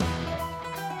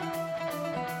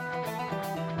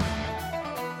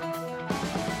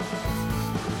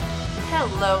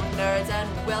Hello, nerds,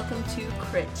 and welcome to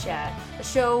Crit Chat, a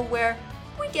show where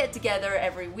we get together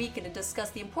every week and discuss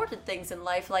the important things in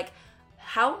life, like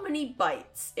how many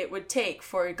bites it would take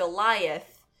for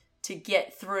Goliath to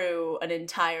get through an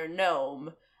entire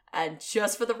gnome. And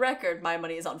just for the record, my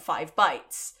money is on 5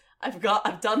 bites. I've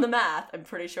done the math. I'm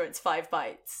pretty sure it's 5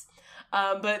 bites.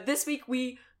 But this week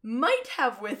we might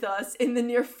have with us in the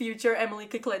near future Emily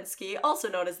Kuklinski, also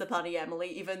known as the Punny Emily,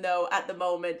 even though at the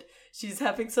moment she's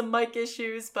having some mic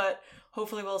issues, but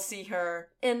hopefully we'll see her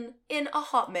in a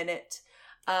hot minute.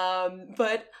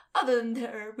 But other than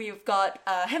her, we've got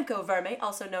Hemko Verme,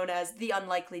 also known as the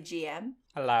Unlikely GM.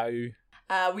 Hello.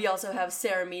 We also have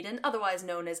Sarah Meaden, otherwise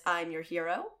known as I'm Your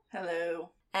Hero.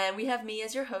 Hello. And we have me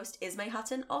as your host, Ismay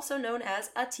Hutton, also known as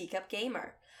a Teacup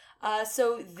Gamer.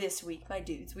 So this week, my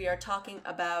dudes, we are talking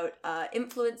about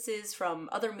influences from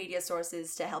other media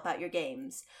sources to help out your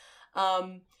games.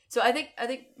 So I think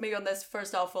maybe on this,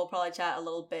 first off, we'll probably chat a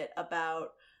little bit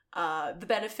about the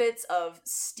benefits of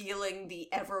stealing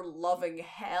the ever-loving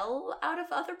hell out of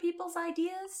other people's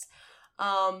ideas.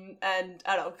 And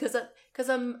I don't know, because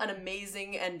I'm an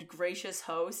amazing and gracious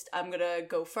host, I'm gonna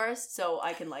go first so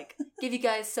I can, give you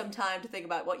guys some time to think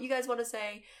about what you guys want to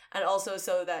say, and also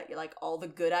so that, all the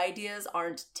good ideas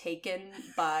aren't taken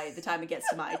by the time it gets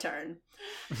to my turn.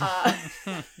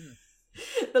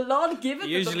 The Lord giveth,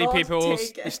 usually the Lord people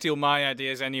taketh. steal my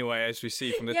ideas anyway, as we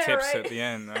see from the tips at the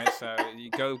end, right? So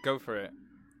you go for it.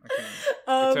 I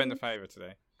can return the favor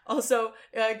today. Also,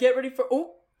 get ready for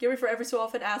every so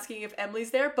often asking if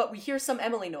Emily's there, but we hear some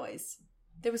Emily noise.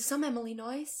 There was some Emily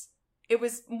noise. It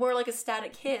was more like a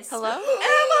static hiss. Hello? Emily!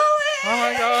 Oh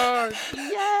my god!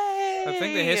 Yay! I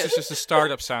think the hiss is just the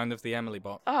startup sound of the Emily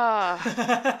bot.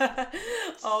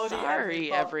 Oh,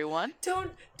 sorry, everyone.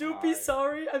 Don't be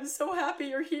sorry. I'm so happy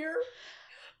you're here.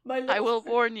 I will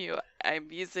warn you, I'm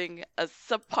using a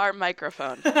subpar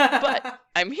microphone, but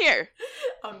I'm here.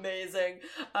 Amazing.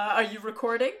 Are you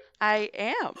recording? I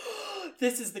am.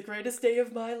 This is the greatest day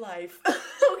of my life.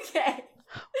 Okay.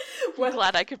 I'm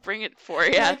glad I could bring it for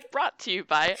you. Brought to you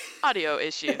by Audio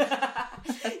Issues.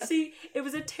 See, it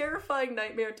was a terrifying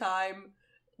nightmare time,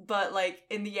 but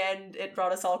in the end, it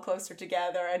brought us all closer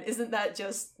together. And isn't that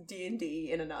just D&D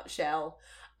in a nutshell?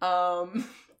 But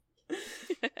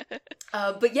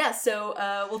yeah,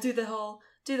 so we'll do the whole.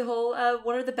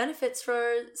 What are the benefits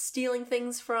for stealing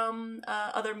things from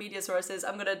other media sources?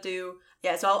 I'm gonna do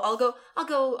So I'll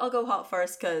go hot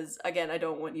first because again I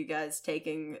don't want you guys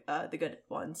taking the good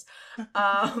ones.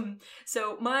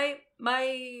 So my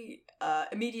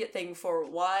immediate thing for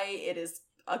why it is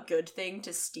a good thing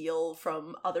to steal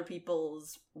from other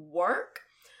people's work.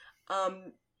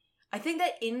 I think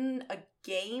that in a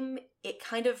game it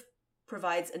kind of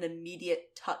provides an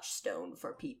immediate touchstone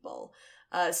for people.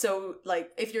 So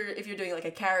if you're doing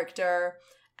a character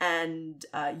and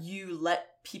you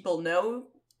let people know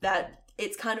that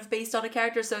it's kind of based on a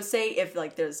character. So say if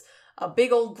there's a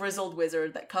big old grizzled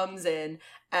wizard that comes in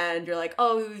and you're like,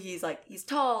 oh, he's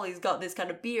tall, he's got this kind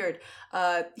of beard.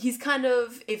 He's kind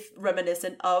of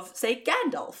reminiscent of, say,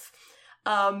 Gandalf.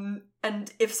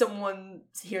 And if someone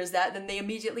hears that, then they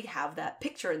immediately have that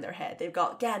picture in their head. They've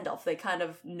got Gandalf. They kind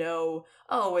of know,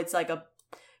 oh, it's a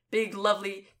big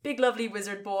lovely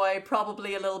wizard boy,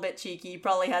 probably a little bit cheeky,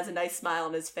 probably has a nice smile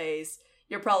on his face.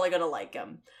 You're probably gonna like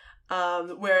him.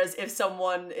 Whereas if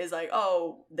someone is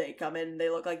oh, they come in, they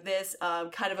look like this,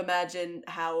 kind of imagine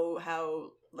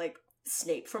how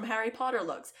Snape from Harry Potter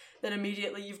looks. Then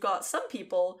immediately you've got some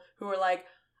people who are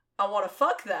I want to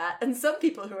fuck that, and some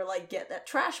people who are get that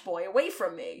trash boy away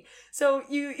from me. So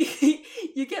you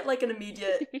get an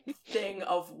immediate thing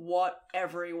of what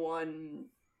everyone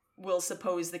will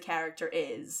suppose the character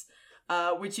is,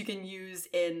 which you can use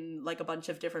in a bunch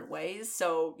of different ways.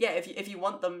 So yeah, if you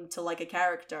want them to like a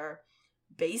character,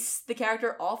 base the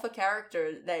character off a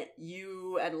character that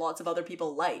you and lots of other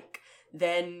people like.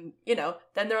 Then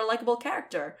they're a likable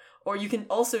character. Or you can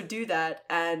also do that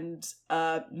and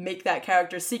make that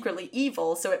character secretly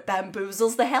evil, so it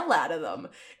bamboozles the hell out of them.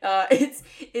 It's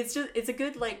a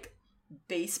good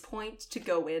base point to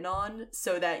go in on,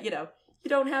 so that you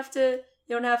don't have to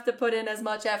put in as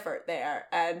much effort there,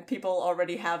 and people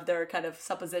already have their kind of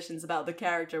suppositions about the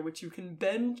character, which you can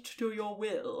bend to your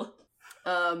will.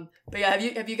 But yeah,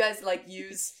 have you guys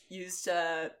used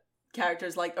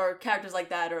characters like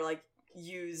that, or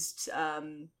used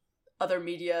other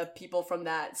media people from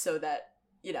that, so that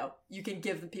you can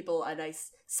give the people a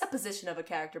nice supposition of a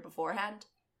character beforehand?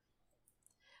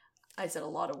 I said a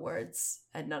lot of words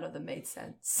and none of them made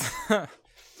sense.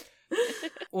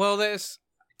 Well,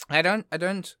 I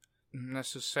don't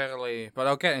necessarily, but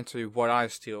I'll get into what I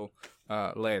steal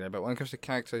later. But when it comes to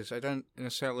characters, I don't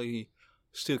necessarily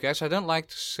steal characters. I don't like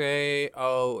to say,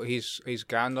 "Oh, he's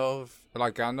Gandalf,"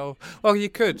 like Gandalf. Well, you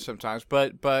could sometimes,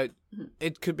 but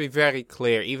it could be very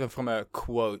clear, even from a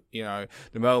quote. You know,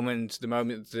 the moment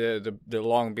the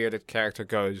long bearded character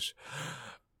goes,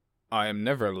 "I am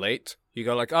never late." You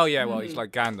go like, "Oh yeah, well he's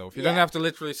like Gandalf." You don't have to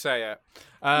literally say it.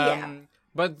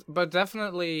 But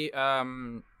definitely, I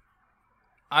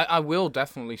will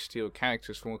definitely steal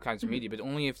characters from all kinds of media, but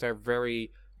only if they're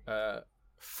very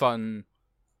fun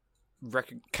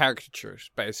caricatures,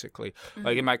 basically.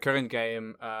 Like in my current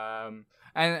game, and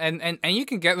you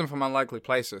can get them from unlikely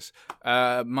places.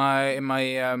 In my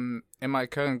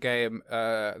current game,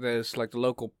 there's like the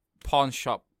local pawn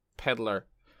shop peddler,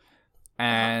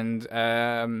 and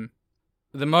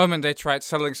the moment they tried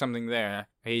selling something there,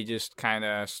 he just kind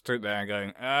of stood there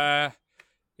going, yeah,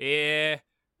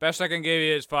 best I can give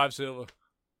you is 5 silver.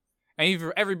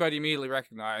 And everybody immediately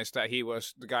recognized that he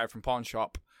was the guy from Pawn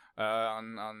Shop,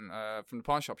 from the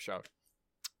Pawn Shop show.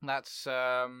 That's,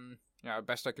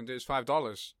 best I can do is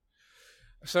 $5.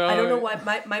 So I don't know why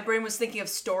my brain was thinking of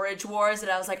Storage Wars,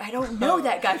 and I was like, I don't know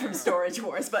that guy from Storage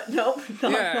Wars, but nope.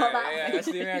 Not that.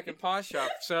 That's the American Pawn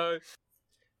Shop, so...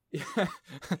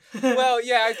 Well,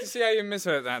 yeah, I can see how you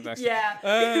misheard that. Actually.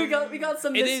 Yeah, we got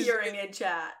some mishearing in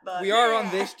chat, but we are on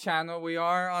this channel. We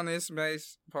are on this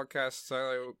base podcast,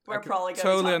 so we're probably going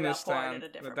totally to understand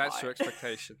that that's your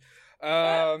expectation.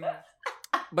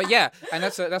 But yeah, and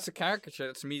that's a caricature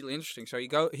that's immediately interesting. So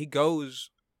he goes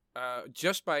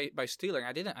just by stealing.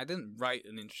 I didn't write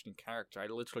an interesting character. I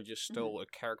literally just stole a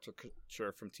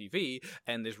caricature from TV,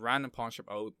 and this random pawn shop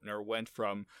owner went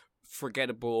from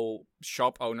forgettable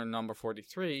shop owner number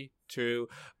 43 to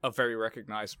a very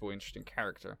recognizable, interesting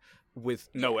character with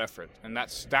no effort. And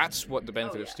that's what the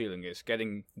benefit of stealing is,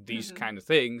 getting these kind of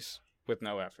things with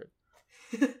no effort.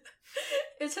 I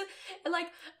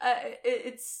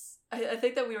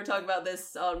think that we were talking about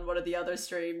this on one of the other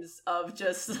streams of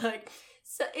just like,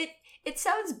 so it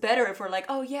sounds better if we're like,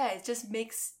 oh yeah, it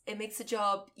makes the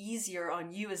job easier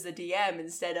on you as the DM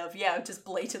instead of just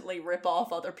blatantly rip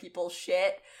off other people's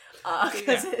shit,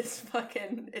 because it's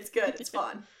good, it's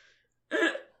fun.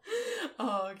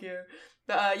 Oh dear.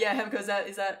 But Hemko, is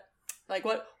that like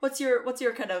what's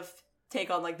your kind of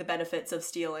take on like the benefits of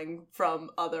stealing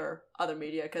from other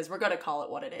media, because we're gonna call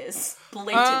it what it is,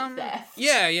 blatant theft.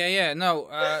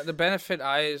 No, the benefit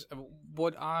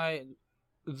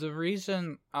the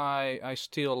reason I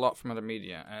steal a lot from other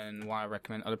media and why I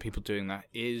recommend other people doing that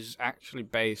is actually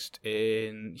based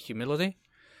in humility.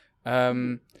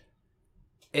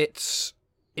 It's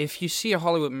if you see a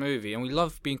Hollywood movie, and we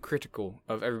love being critical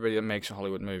of everybody that makes a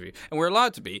Hollywood movie, and we're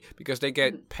allowed to be because they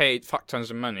get paid fuck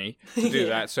tons of money to do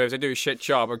that. So if they do a shit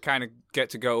job, I kind of get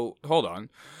to go, hold on.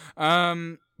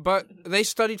 But they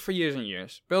studied for years and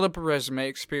years, built up a resume,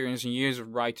 experience, and years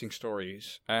of writing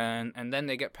stories, and then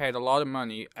they get paid a lot of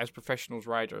money as professional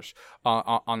writers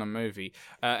on a movie.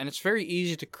 And it's very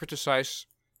easy to criticize,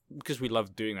 because we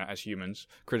love doing that as humans,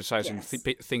 criticizing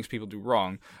things people do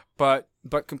wrong, but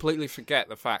completely forget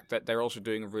the fact that they're also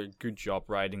doing a really good job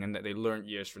writing, and that they learned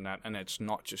years from that, and it's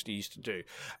not just easy to do.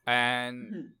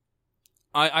 And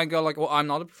I go like, well, I'm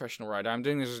not a professional writer. I'm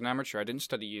doing this as an amateur. I didn't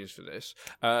study years for this.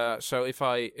 So if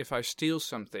I steal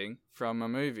something from a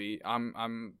movie,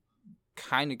 I'm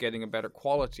kind of getting a better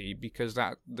quality, because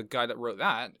the guy that wrote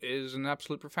that is an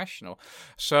absolute professional.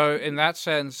 So in that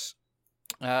sense,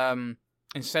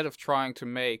 instead of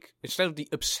the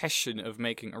obsession of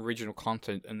making original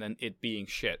content and then it being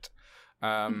shit,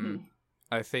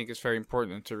 I think it's very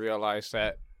important to realize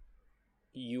that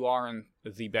you aren't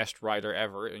the best writer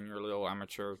ever in your little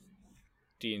amateur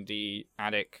D&D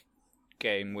attic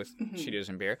game with Cheetos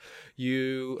and beer.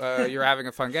 You're having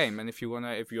a fun game, and if you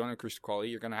wanna increase the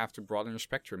quality, you're gonna have to broaden your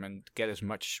spectrum and get as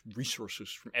much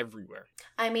resources from everywhere.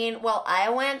 I mean, well, I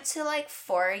went to like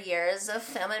 4 years of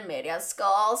film and media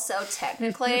school, so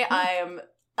technically I'm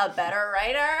a better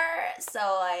writer.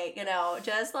 So like,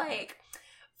 just like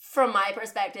from my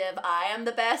perspective, I am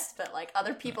the best, but like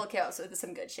other people came up with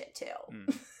some good shit too.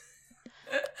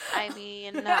 I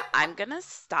mean, I'm gonna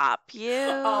stop you.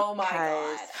 Oh my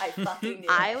god, I fucking knew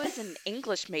I was an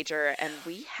English major, and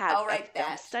we had a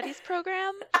film studies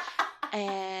program,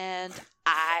 and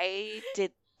I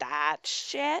did that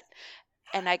shit,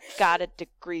 and I got a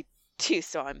degree too,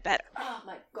 so I'm better. Oh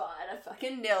my god, I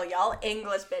fucking knew y'all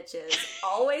English bitches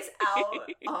always out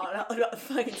on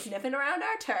fucking sniffing around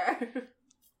our turf.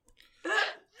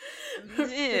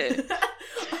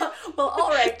 Well,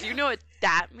 alright. Do you know what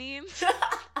that means?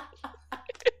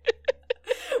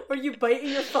 Were you biting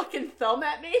your fucking thumb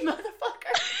at me,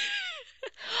 motherfucker?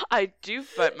 I do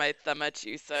put my thumb at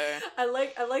you, sir. I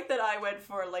like that I went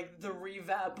for like the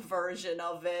revamp version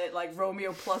of it, like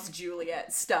Romeo plus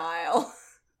Juliet style.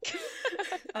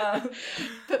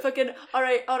 But fucking all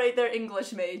right, they're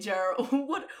English major.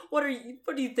 What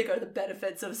do you think are the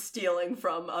benefits of stealing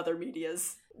from other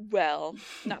medias? Well,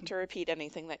 not to repeat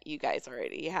anything that you guys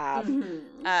already have.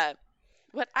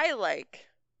 What I like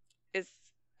is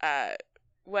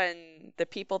when the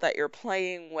people that you're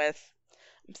playing with.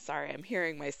 I'm sorry, I'm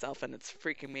hearing myself and it's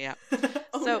freaking me out.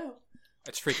 No.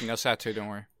 It's freaking us out too. Don't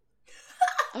worry.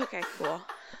 Okay, cool.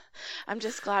 I'm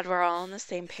just glad we're all on the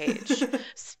same page.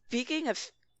 Speaking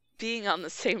of being on the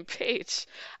same page,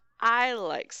 I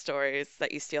like stories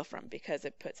that you steal from because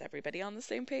it puts everybody on the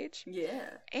same page. Yeah.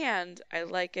 And I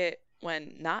like it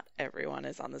when not everyone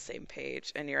is on the same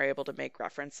page and you're able to make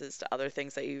references to other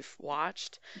things that you've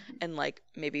watched and like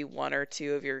maybe one or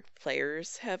two of your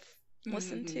players have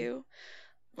listened to.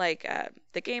 Like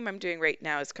the game I'm doing right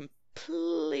now is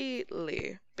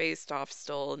completely based off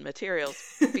stolen materials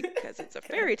because it's a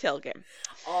fairy tale game.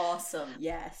 Awesome.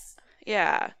 Yes.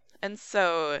 Yeah. And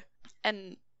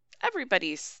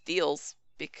everybody steals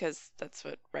because that's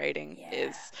what writing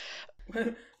is.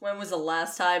 When was the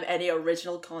last time any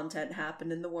original content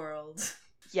happened in the world?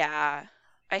 Yeah.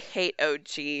 I hate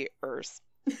OG Earth,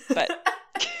 but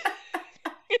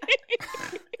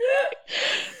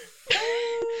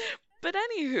but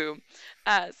anywho,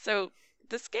 so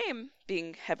this game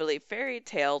being heavily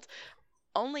fairy-tailed,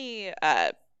 only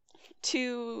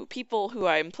 2 people who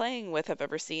I'm playing with have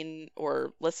ever seen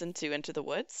or listened to Into the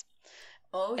Woods.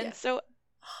 Oh, yeah. And so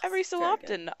every so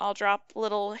often I'll drop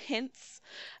little hints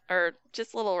or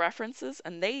just little references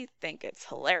and they think it's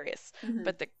hilarious.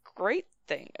 But the great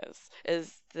thing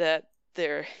is that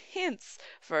they're hints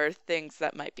for things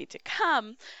that might be to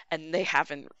come and they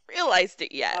haven't realized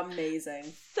it yet. Amazing.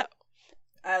 So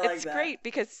I like it's that. great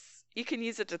because you can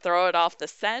use it to throw it off the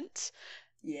scent.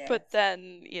 Yeah. But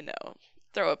then,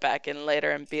 throw it back in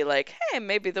later and be like, hey,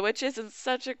 maybe the witch isn't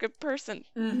such a good person.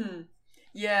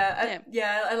 Yeah,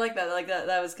 I like that. Like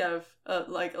that was kind of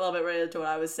like a little bit related to what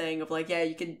I was saying of like, yeah,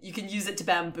 you can use it to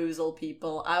bamboozle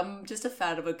people. I'm just a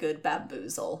fan of a good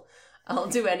bamboozle. I'll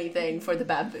do anything for the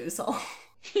bamboozle.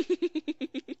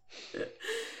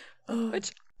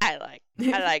 Which I like.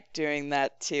 I like doing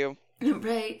that too.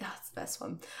 Right, that's the best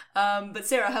one. But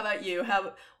Sarah, how about you?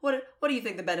 What do you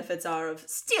think the benefits are of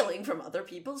stealing from other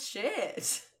people's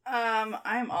shit?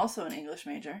 I'm also an English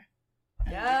major.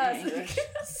 Yes. English,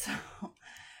 so,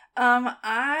 I'm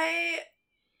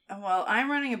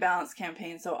running a balanced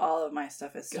campaign, so all of my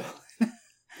stuff is stolen.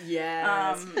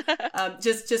 Yes.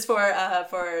 Just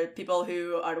for people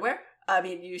who aren't aware, I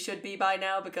mean, you should be by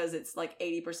now because it's like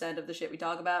 80% of the shit we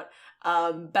talk about.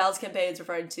 Balanced campaign is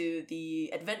referring to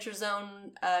the Adventure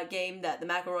Zone game that the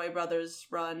McElroy brothers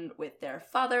run with their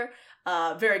father.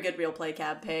 Very good real play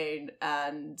campaign,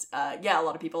 and a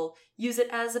lot of people use it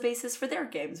as a basis for their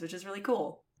games, which is really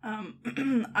cool.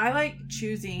 I like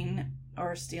choosing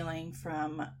or stealing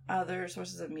from other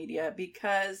sources of media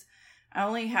because I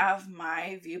only have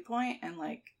my viewpoint and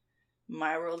like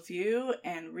my worldview,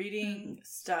 and reading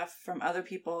stuff from other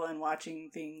people and watching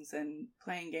things and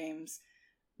playing games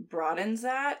broadens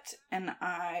that. And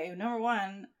I, number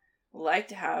one, like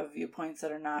to have viewpoints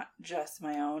that are not just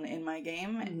my own in my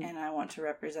game, and I want to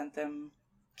represent them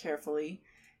carefully.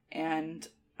 And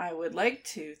I would like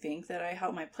to think that I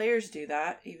help my players do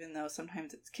that, even though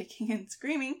sometimes it's kicking and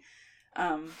screaming.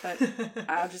 But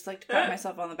I'll just like to pat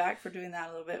myself on the back for doing that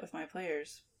a little bit with my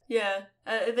players. Yeah,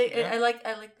 I like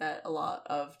that a lot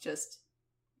of just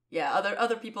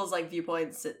other people's like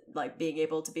viewpoints, like being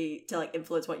able to like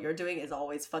influence what you're doing is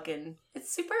always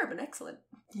it's superb and excellent.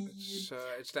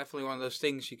 It's definitely one of those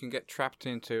things you can get trapped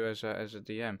into as a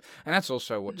DM, and that's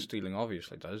also what stealing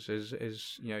obviously does.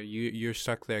 Is you're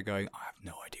stuck there going, I have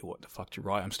no idea what the fuck to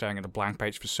write. I'm staring at a blank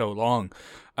page for so long.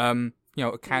 A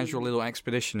casual little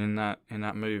expedition in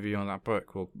that movie or that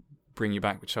book will bring you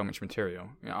back with so much material.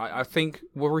 I think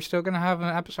were we still going to have an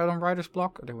episode on Writer's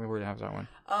Block? Or did we already have that one?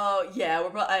 Oh yeah,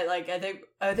 I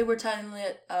think we're titling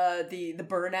it the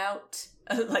burnout,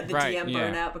 like the DM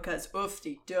burnout, because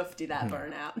oofty doofty that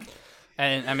burnout.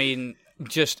 And I mean,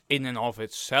 just in and of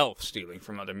itself, stealing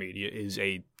from other media is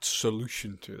a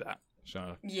solution to that.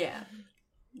 So yeah.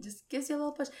 Just gives you a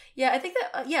little push. Yeah, I think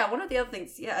that, one of the other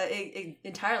things,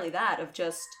 entirely that of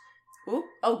just,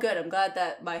 oh good, I'm glad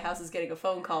that my house is getting a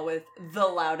phone call with the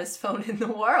loudest phone in the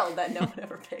world that no one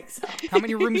ever picks up. How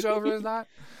many rooms over is that?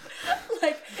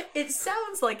 Like, it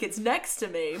sounds like it's next to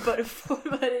me, but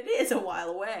it is a while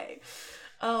away.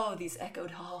 Oh, these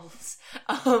echoed halls.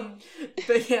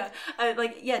 But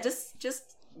yeah,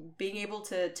 just being able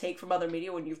to take from other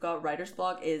media when you've got writer's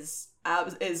block is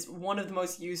one of the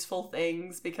most useful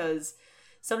things, because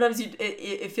sometimes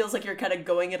it feels like you're kind of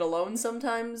going it alone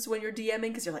sometimes when you're DMing,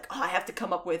 because you're like, oh, I have to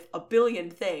come up with a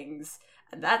billion things,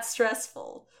 and that's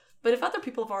stressful. But if other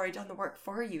people have already done the work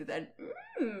for you, then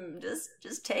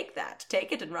just take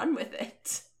it and run with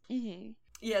it. Mm-hmm.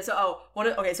 Yeah. So one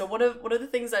of the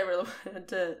things I really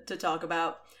wanted to talk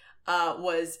about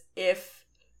was if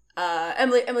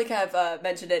Emily kind of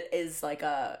mentioned it, is like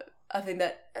a thing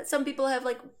that some people have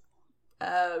like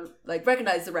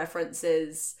recognized the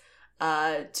references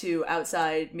to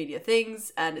outside media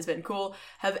things, and it's been cool.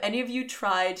 Have any of you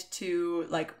tried to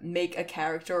like make a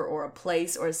character or a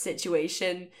place or a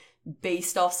situation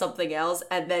based off something else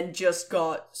and then just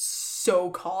got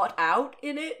so caught out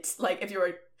in it? Like, if you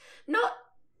were not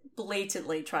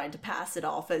blatantly trying to pass it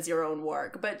off as your own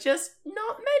work, but just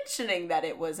not mentioning that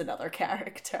it was another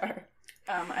character.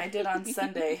 I did on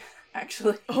Sunday,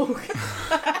 actually. Oh,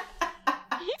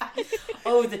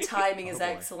 oh, the timing is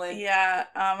excellent. Yeah,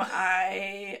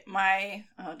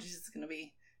 it's gonna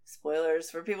be spoilers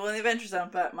for people in the Adventure Zone,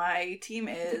 but my team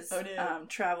is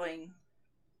traveling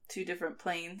 2 different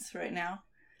planes right now.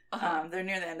 They're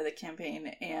near the end of the campaign,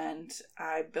 and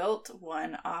I built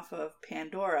one off of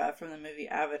Pandora from the movie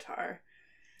Avatar.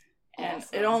 And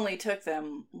It only took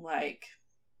them like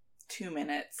 2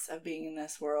 minutes of being in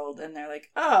this world, and they're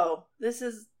like, oh, this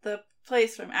is the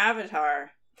place from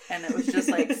Avatar. And it was just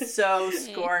like so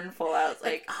scornful. I was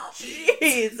like, oh,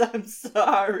 jeez, I'm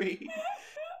sorry.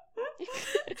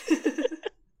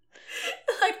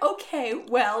 Like, okay,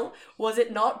 well, was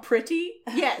it not pretty?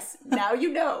 Yes, now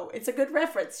you know. It's a good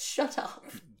reference. Shut up.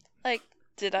 Like,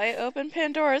 did I open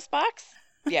Pandora's box?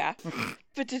 Yeah.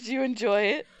 But did you enjoy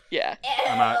it? Yeah.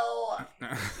 I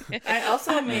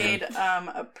also made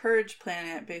a Purge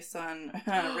planet based on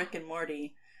Rick and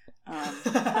Morty.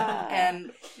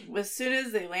 And as soon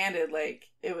as they landed, like,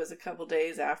 it was a couple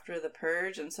days after the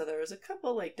Purge, and so there was a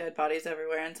couple like dead bodies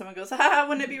everywhere, and someone goes, haha,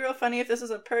 wouldn't it be real funny if this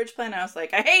was a Purge planet? I was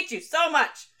like, I hate you so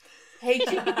much.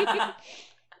 Hate you.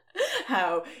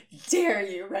 How dare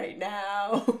you right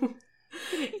now?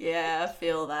 Yeah, I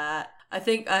feel that. I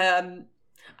think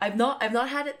I've not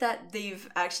had it that they've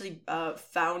actually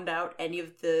found out any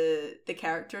of the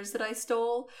characters that I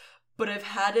stole, but I've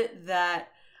had it that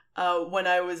when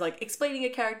I was like explaining a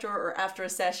character or after a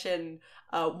session,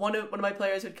 one of my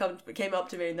players came up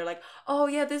to me and they're like, "Oh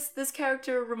yeah, this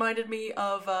character reminded me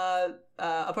of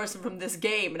a person from this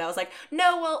game," and I was like,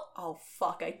 "No, well, oh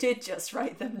fuck, I did just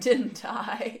write them, didn't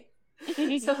I?"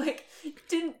 So like,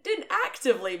 didn't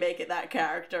actively make it that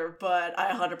character, but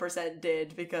I 100%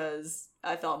 did because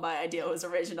I thought my idea was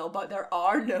original. But there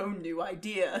are no new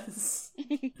ideas.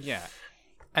 Yeah,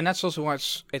 and that's also why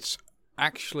it's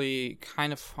actually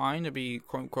kind of fine to be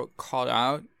quote unquote caught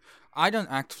out. I don't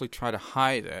actively try to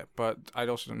hide it, but I'd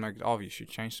also make it obvious you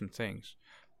change some things.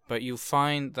 But you'll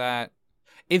find that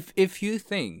if you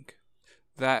think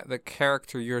that the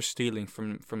character you're stealing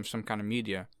from some kind of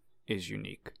media is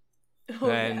unique,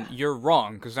 then you're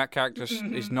wrong, because that character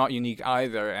is not unique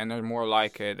either, and they're more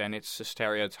like it, and it's a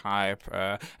stereotype,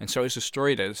 and so is the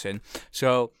story that it's in.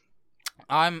 So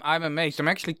I'm amazed. I'm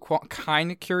actually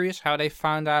kind of curious how they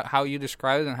found out, how you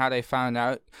described it, and how they found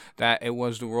out that it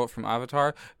was the world from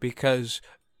Avatar, because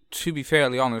to be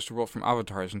fairly honest, the world from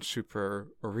Avatar isn't super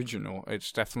original.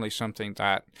 It's definitely something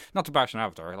that, not to bash on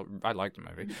Avatar, I like the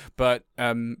movie, but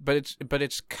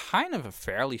it's kind of a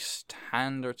fairly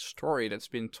standard story that's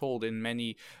been told in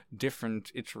many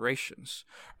different iterations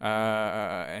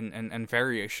and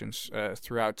variations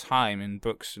throughout time in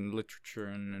books and literature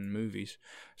and movies.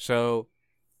 So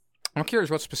I'm curious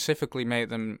what specifically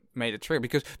made it trigger,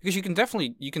 because you can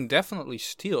definitely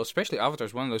steal, especially Avatar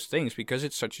is one of those things, because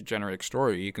it's such a generic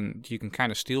story. You can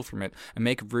kind of steal from it and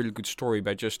make a really good story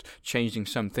by just changing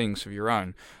some things of your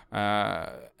own,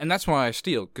 and that's why I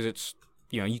steal, because it's,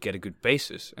 you get a good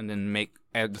basis and then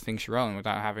add the things your own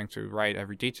without having to write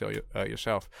every detail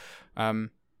yourself.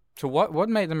 So what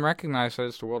made them recognize that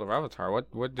it's the world of Avatar?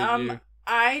 What did you?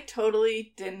 I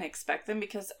totally didn't expect them,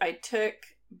 because I took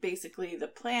basically the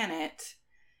planet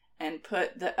and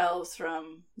put the elves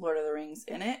from Lord of the Rings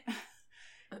in it.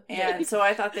 And so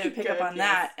I thought they would pick up on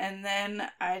that. And then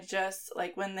I just,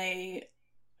 like, when they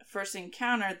first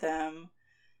encountered them,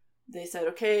 they said,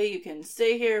 okay, you can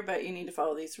stay here, but you need to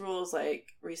follow these rules, like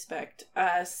respect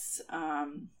us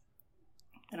and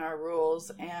our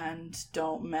rules, and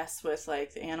don't mess with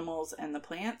like the animals and the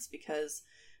plants, because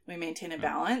we maintain a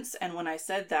balance. And when I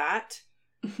said that,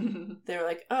 they were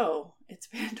like, oh, it's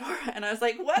Pandora. And I was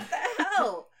like, what the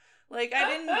hell? Like, I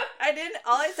didn't,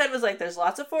 all I said was like, there's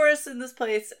lots of forests in this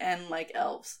place and like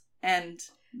elves. And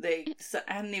I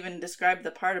hadn't even described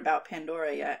the part about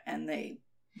Pandora yet, and they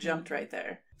jumped right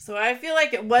there. So I feel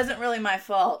like it wasn't really my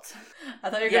fault. I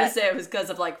thought you were going to say it was because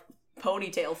of, like,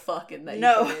 ponytail fucking that you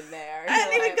put in there. I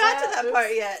hadn't even got to that part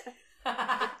yet.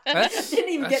 Didn't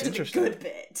even get to the good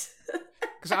bit.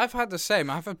 Because I've had the same.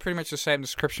 I've had pretty much the same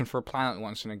description for a planet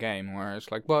once in a game, where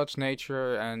it's like, well, it's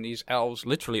nature, and these elves,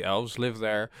 literally elves, live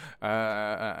there,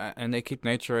 and they keep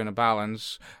nature in a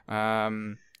balance,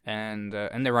 and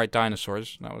they ride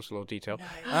dinosaurs. That was a little detail.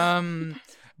 Nice.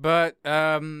 But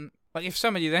like if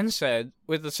somebody then said,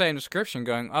 with the same description,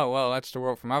 going, oh, well, that's the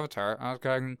world from Avatar, I was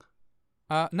going,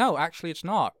 no, actually it's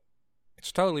not.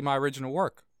 It's totally my original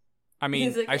work. I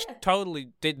mean, I totally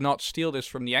did not steal this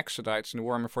from the Exodites in the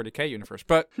Warhammer 40k universe,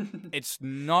 but it's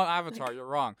not Avatar, you're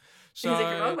wrong. So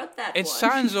you're wrong about that it one.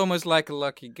 sounds almost like a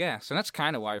lucky guess, and that's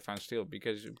kind of why I found Steel,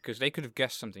 because they could have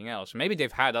guessed something else. Maybe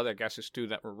they've had other guesses too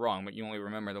that were wrong, but you only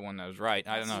remember the one that was right.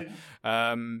 I don't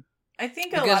know. I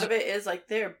think a lot of it is, like,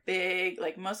 they're big,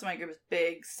 like, most of my group is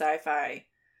big sci-fi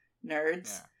nerds.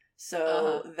 Yeah.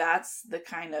 So that's the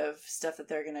kind of stuff that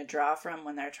they're going to draw from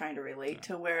when they're trying to relate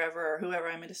to wherever or whoever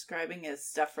I'm describing is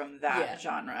stuff from that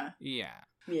genre. Yeah.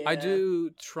 I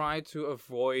do try to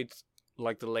avoid,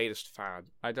 like, the latest fad.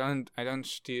 I don't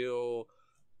steal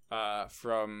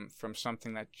from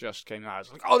something that just came out.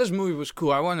 It's like, oh, this movie was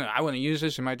cool. I want to use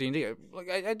this in my D&D. Like,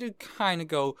 I do kind of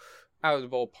go out of the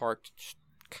ballpark to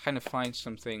kind of find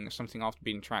something off the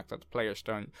beaten track that the players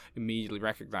don't immediately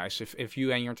recognize. If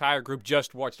you and your entire group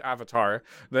just watched Avatar,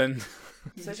 then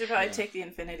so I should probably take the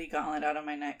Infinity Gauntlet out of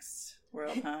my next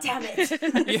world, huh? Damn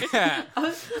it! Yeah. I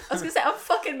was gonna say I'm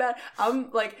fucking mad.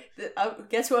 I'm like,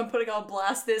 guess who I'm putting on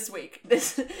blast this week?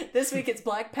 This week it's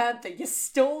Black Panther. You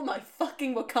stole my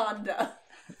fucking Wakanda.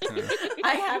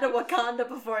 I had a Wakanda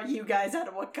before you guys had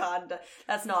a Wakanda.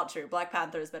 That's not true. Black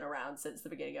Panther has been around since the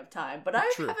beginning of time, but I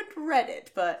haven't read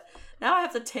it. But now I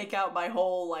have to take out my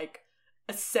whole, like,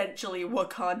 essentially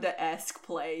Wakanda-esque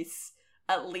place,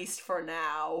 at least for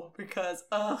now, because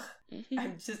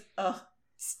I'm just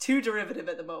it's too derivative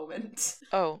at the moment.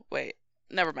 Oh wait,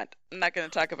 never mind. I'm not going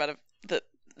to talk about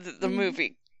the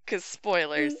movie because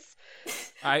spoilers.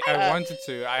 I wanted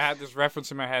to. I had this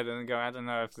reference in my head and go, I don't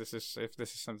know if this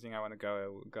is something I want to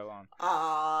go on.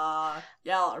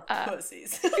 Y'all are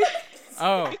pussies.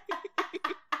 Oh.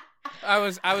 I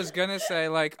was gonna say,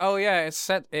 like, oh yeah, it's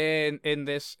set in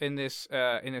this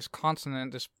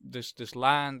continent, this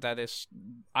land that is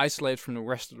isolated from the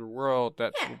rest of the world,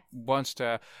 that wants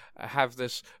to have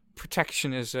this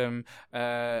protectionism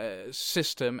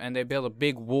system, and they build a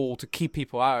big wall to keep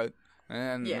people out.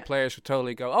 And the players would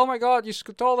totally go, oh my god, you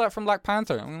stole that from Black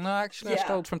Panther. No, actually, I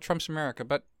stole it from Trump's America,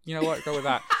 but you know what, go with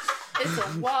that. It's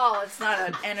a wall, it's not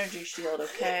an energy shield,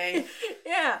 okay?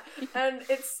 Yeah, and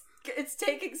it's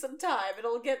taking some time.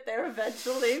 It'll get there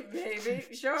eventually, maybe,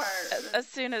 sure. As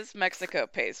soon as Mexico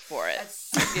pays for it. As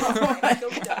soon as Mexico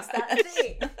does that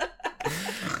thing.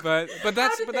 But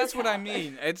that's what I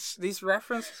mean. It's these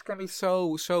references can be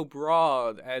so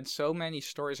broad, and so many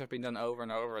stories have been done over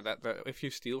and over that if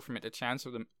you steal from it, the chance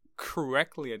of them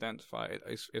correctly identify it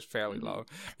is fairly low.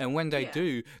 And when they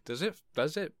do, does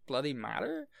it bloody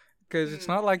matter? Because it's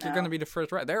not like you're going to be the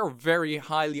first writer. There are very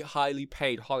highly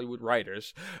paid Hollywood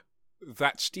writers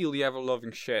that steal the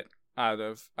ever-loving shit out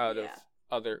of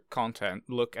other content.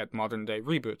 Look at modern day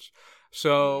reboots.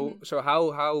 So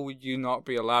how would you not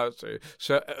be allowed to?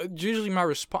 So usually my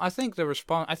response, I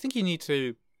think you need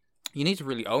to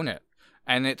really own it.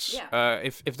 And it's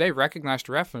if they recognize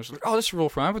the reference, like, oh, this is a role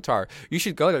from Avatar, you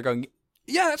should go there going,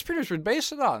 yeah, that's pretty much what we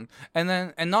base it on.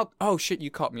 And not, oh shit,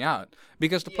 you caught me out.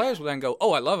 Because the players will then go,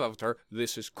 oh, I love Avatar,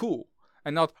 this is cool.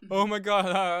 And not, oh my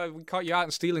god, we caught you out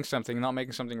in stealing something and not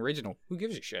making something original. Who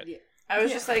gives a shit? Yeah. I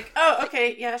was just like, oh,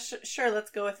 okay, yeah, sure,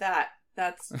 let's go with that.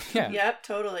 That's, yep,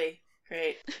 totally.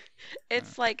 Great.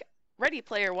 It's like Ready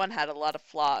Player One had a lot of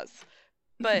flaws,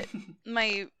 but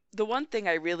the one thing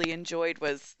I really enjoyed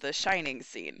was the Shining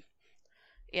scene.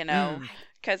 You know,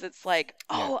 because it's like,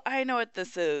 oh, I know what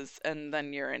this is, and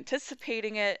then you're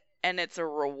anticipating it, and it's a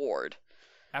reward.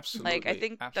 Absolutely. Like, I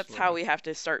think that's how we have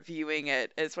to start viewing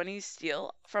it, is when you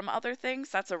steal from other things,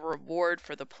 that's a reward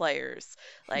for the players.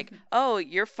 Like, oh,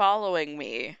 you're following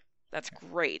me. That's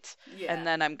great. Yeah. And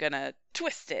then I'm going to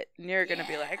twist it. And you're going to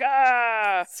be like,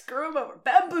 ah! Screw him over.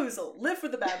 Bamboozle. Live for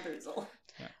the bamboozle.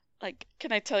 Like,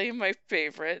 can I tell you my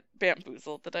favorite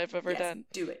bamboozle that I've ever done?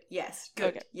 Do it. Yes.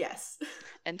 Good. Okay. Yes.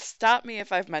 And stop me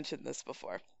if I've mentioned this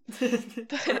before.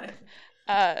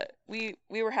 But, we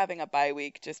were having a bye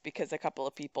week just because a couple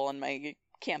of people in my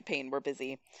campaign were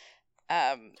busy.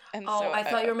 I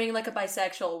thought you were making like a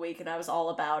bisexual week, and I was all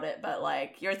about it, but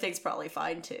like your thing's probably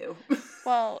fine too.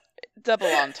 Well, Double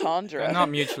entendre. They're not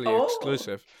mutually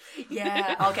exclusive.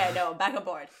 Yeah. Okay. No, I'm back on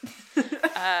board.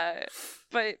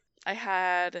 But I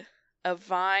had a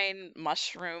vine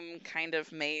mushroom kind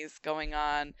of maze going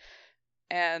on,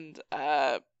 and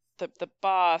the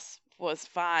boss was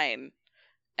vine,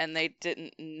 and they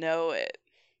didn't know it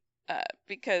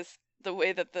because the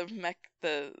way that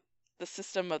the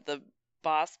system of the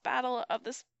boss battle of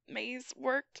this maze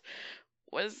worked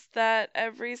was that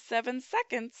every 7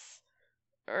 seconds,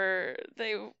 or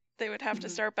they would have to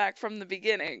start back from the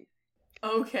beginning.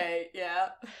 Okay, yeah.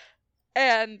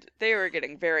 And they were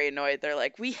getting very annoyed. They're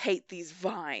like, we hate these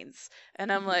vines. And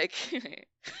I'm like,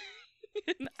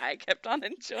 and I kept on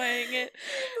enjoying it.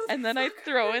 And then I'd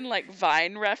throw in like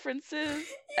Vine references,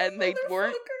 and they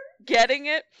weren't getting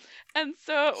it. And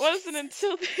so it wasn't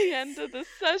until the end of the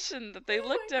session that they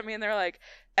looked at me and they're like,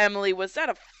 Emily, was that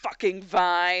a fucking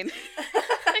vine?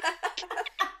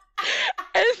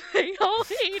 And they all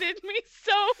hated me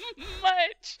so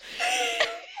much.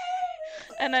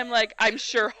 And I'm like, I'm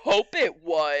sure hope it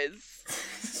was.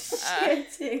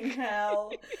 Shitting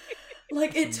hell.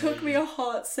 Like, it took me a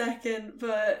hot second,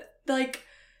 but, like...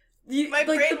 My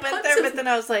brain went there, but then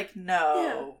I was like,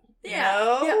 no.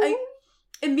 No?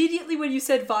 Immediately when you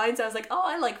said vines, I was like, oh,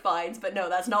 I like vines, but no,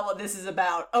 that's not what this is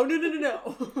about. Oh,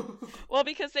 no. Well,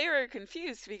 because they were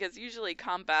confused, because usually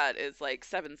combat is like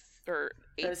 7 or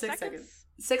 8 seconds.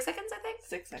 6 seconds, I think?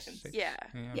 6 seconds. Yeah.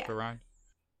 Per round.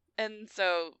 And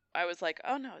so I was like,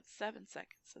 oh no, it's 7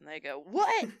 seconds. And they go,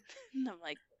 what? And I'm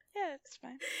like, yeah, it's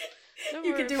fine.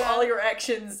 You can do all your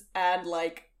actions and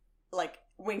like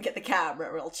wink at the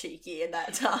camera real cheeky in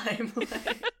that time.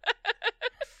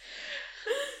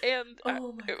 And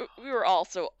we were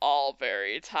also all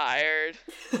very tired.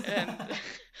 And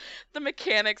the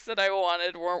mechanics that I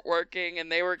wanted weren't working,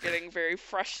 and they were getting very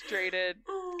frustrated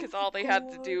because all they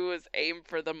had to do was aim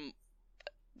for the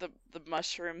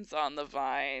mushrooms on the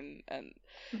vine, and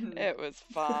it was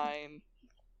fine.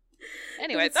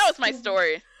 Anyway, that was my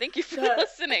story. Thank you for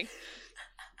listening.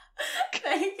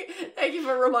 Thank you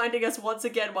for reminding us once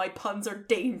again why puns are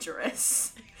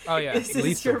dangerous. Oh yeah, this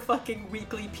is your fucking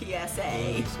weekly PSA.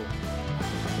 Lethal.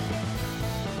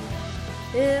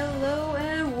 Hello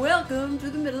and welcome to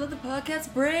the middle of the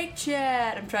podcast break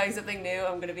chat. I'm trying something new.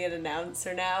 I'm gonna be an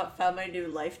announcer now. I found my new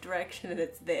life direction, and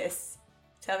it's this.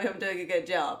 Tell me I'm doing a good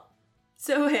job.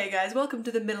 So hey guys, welcome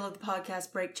to the middle of the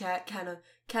podcast break chat. Kind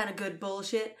of good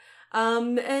bullshit.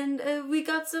 And we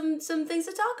got some things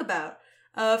to talk about.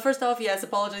 First off, yes,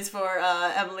 apologies for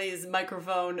Emily's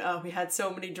microphone. We had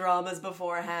so many dramas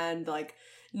beforehand. Like,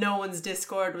 no one's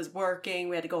Discord was working.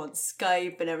 We had to go on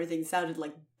Skype, and everything sounded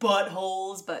like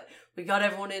buttholes. But we got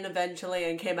everyone in eventually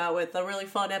and came out with a really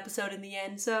fun episode in the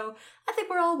end. So I think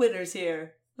we're all winners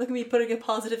here. Look at me putting a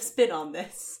positive spin on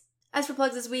this. As for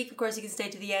plugs this week, of course, you can stay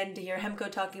to the end to hear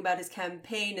Hemko talking about his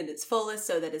campaign in its fullest,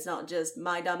 so that it's not just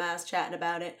my dumbass chatting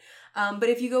about it. But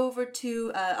if you go over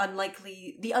to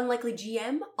the Unlikely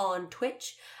GM on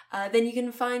Twitch, then you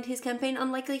can find his campaign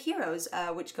Unlikely Heroes,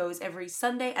 which goes every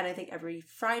Sunday and I think every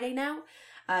Friday now.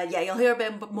 You'll hear a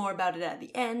bit more about it at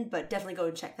the end, but definitely go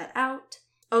and check that out.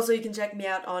 Also, you can check me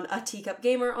out on A Teacup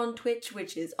Gamer on Twitch,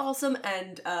 which is awesome.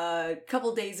 And a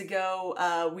couple days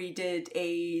ago, we did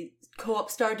a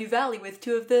co-op Stardew Valley with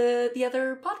two of the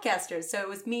other podcasters. So it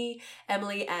was me,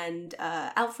 Emily, and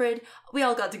Alfred. We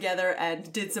all got together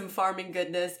and did some farming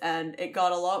goodness, and it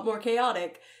got a lot more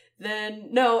chaotic than...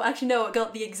 No, it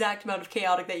got the exact amount of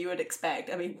chaotic that you would expect.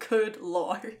 I mean, good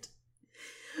lord.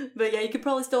 But yeah, you could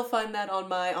probably still find that on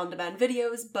my on-demand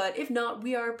videos, but if not,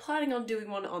 we are planning on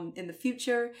doing one in the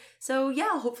future. So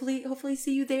yeah, hopefully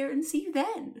see you there and see you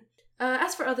then.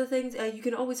 As for other things, you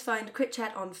can always find Crit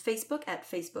Chat on Facebook at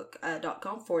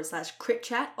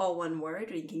facebook.com/CritChat, all one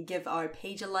word. You can give our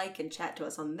page a like and chat to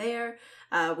us on there.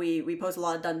 We post a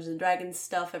lot of Dungeons & Dragons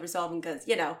stuff every so often because,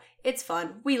 it's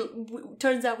fun.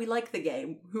 Turns out we like the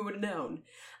game. Who would have known?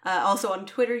 Also on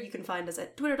Twitter, you can find us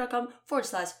at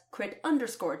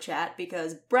twitter.com/crit_chat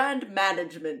because brand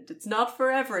management, it's not for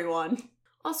everyone.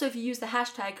 Also, if you use the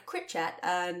hashtag CritChat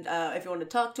and if you want to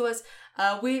talk to us,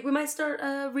 we might start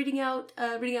reading out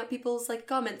people's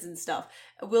comments and stuff.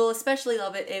 We'll especially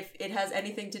love it if it has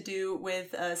anything to do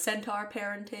with centaur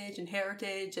parentage and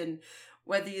heritage and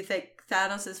whether you think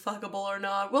Thanos is fuckable or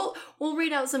not. We'll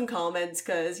read out some comments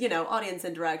because audience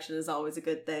interaction is always a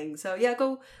good thing. So yeah,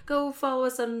 go follow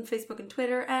us on Facebook and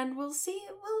Twitter, and we'll see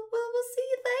you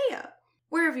there.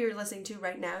 wherever you're listening to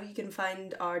right now. You can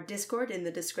find our Discord in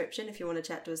the description if you want to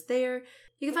chat to us there.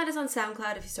 You can find us on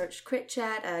SoundCloud if you search Crit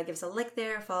Chat. Give us a like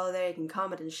there, follow there. You can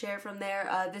comment and share from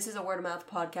there. This is a word-of-mouth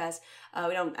podcast.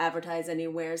 We don't advertise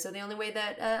anywhere, so the only way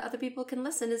that other people can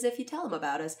listen is if you tell them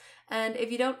about us. And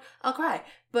if you don't, I'll cry.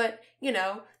 But,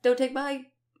 don't take my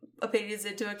opinions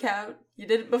into account. You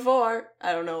did it before.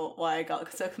 I don't know why I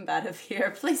got so combative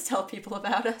here. Please tell people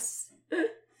about us.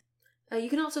 You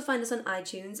can also find us on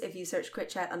iTunes if you search Crit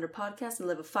Chat under podcast and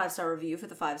leave a 5-star review for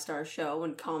the 5-star show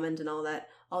and comment and all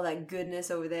that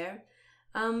goodness over there.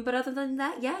 But other than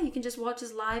that, yeah, you can just watch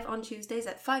us live on Tuesdays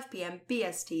at 5 p.m.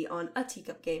 BST on A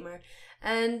Teacup Gamer.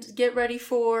 And get ready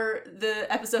for the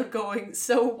episode going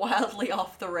so wildly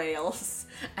off the rails,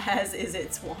 as is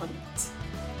its wont.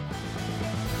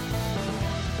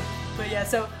 But yeah,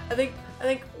 so I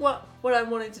think what I'm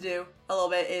wanting to do a little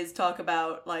bit is talk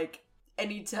about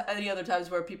any other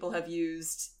times where people have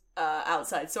used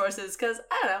outside sources, because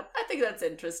I don't know, I think that's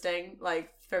interesting,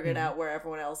 figuring out where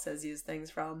everyone else has used things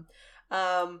from.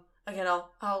 Again,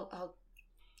 I'll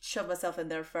shove myself in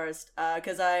there first,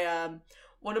 because I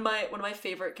one of my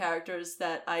favorite characters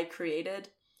that I created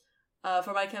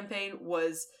for my campaign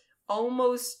was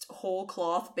almost whole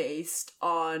cloth based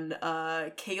on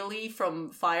Kaylee from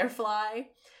Firefly.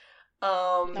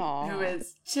 Who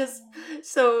is just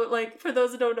so, for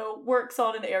those who don't know, works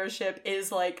on an airship,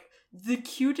 is the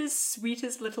cutest,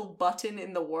 sweetest little button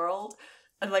in the world,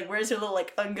 and wears her little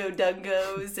ungo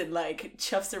dungos and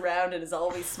chuffs around and is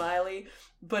always smiley,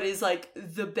 but is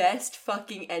the best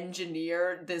fucking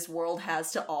engineer this world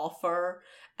has to offer,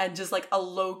 and just a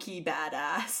low-key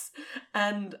badass.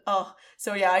 And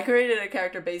so yeah, I created a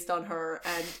character based on her,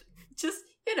 and just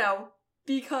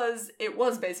because it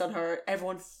was based on her,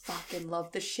 everyone fucking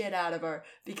loved the shit out of her,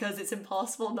 because it's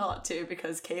impossible not to,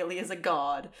 because Kaylee is a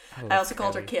god. I also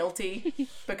called her Kilty,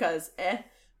 because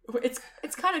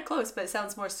it's kind of close, but it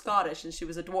sounds more Scottish, and she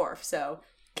was a dwarf, so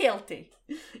Kilty.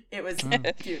 It was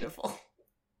beautiful.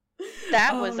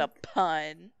 That was a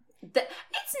pun.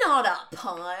 It's not a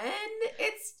pun.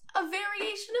 It's a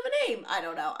variation of a name. I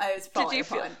don't know. It's probably a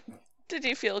pun. Did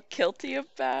you feel guilty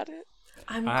about it?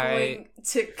 I'm going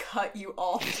to cut you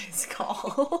off this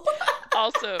call.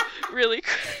 Also, really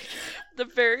quick, the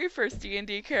very first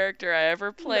D&D character I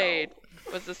ever played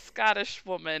was a Scottish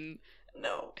woman.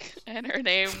 No. And her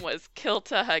name was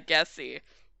Kilta Hagessi.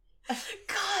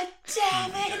 God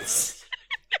damn it!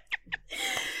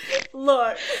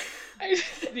 Look. I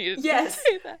just needed to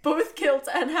say that. Both Kilt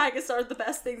and Haggis are the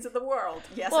best things in the world.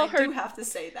 Yes, well, I do have to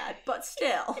say that, but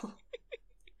still.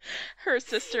 Her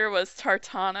sister was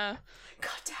Tartana.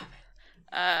 God damn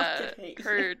it.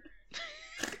 Her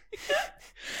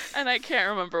and I can't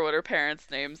remember what her parents'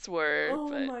 names were. Oh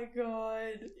my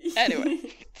god. Anyway.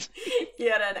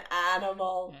 You had an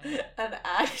animal. An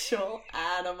actual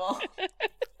animal.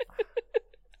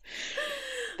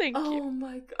 Thank you. Oh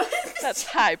my god. That's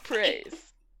high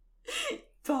praise.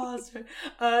 Pause.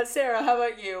 Sarah, how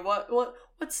about you?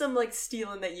 What's some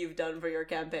stealing that you've done for your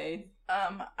campaign?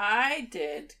 I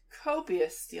did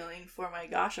copious stealing for my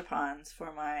Gashapons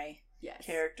for my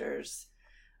characters.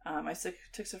 I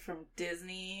took some from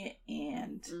Disney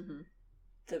and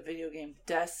the video game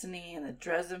Destiny and the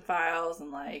Dresden Files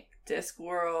and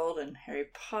Discworld and Harry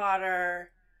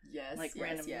Potter. Yes,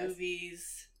 random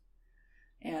movies.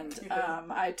 And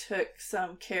I took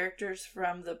some characters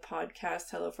from the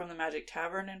podcast Hello from the Magic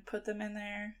Tavern and put them in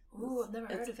there. Ooh, I've never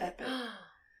heard of it.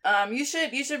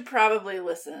 You should probably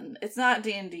listen. It's not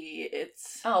D&D.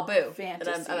 It's boo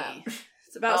fantasy.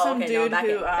 It's about some dude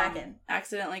who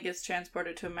accidentally gets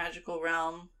transported to a magical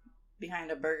realm behind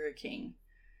a Burger King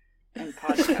and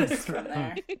podcasts from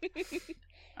there.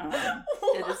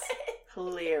 It is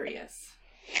hilarious.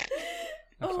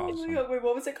 That's awesome. My god! Wait,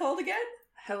 what was it called again?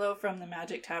 Hello from the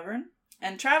Magic Tavern.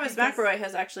 And Travis McElroy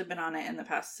has actually been on it in the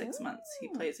past 6 months. He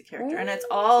plays a character. And it's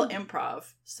all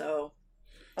improv, so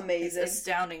amazing. It's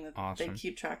astounding that they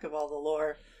keep track of all the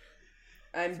lore.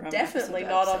 I'm definitely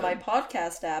not on my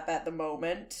podcast app at the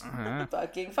moment.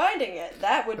 Fucking finding it.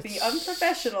 That would be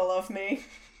unprofessional of me.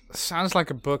 Sounds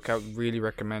like a book I would really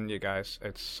recommend you guys.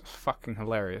 It's fucking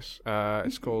hilarious.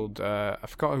 It's called, I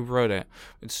forgot who wrote it.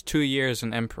 It's 2 Years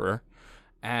an Emperor.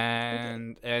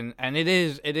 And it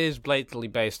is blatantly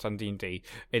based on D&D.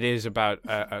 It is about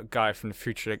a guy from the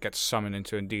future that gets summoned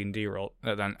into a D&D role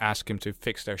and then ask him to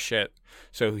fix their shit.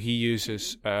 So he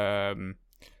uses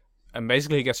and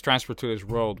basically he gets transferred to this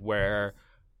world where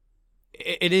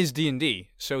it is D&D.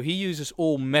 So he uses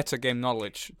all metagame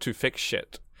knowledge to fix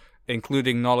shit,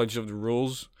 including knowledge of the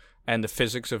rules and the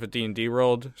physics of a D&D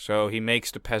world. So he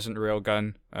makes the peasant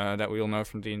railgun that we all know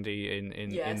from D&D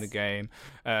in the game.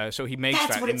 So he makes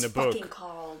that in the book. That's what it's fucking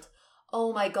called.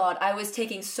 Oh my god, I was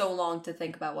taking so long to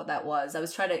think about what that was. I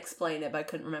was trying to explain it, but I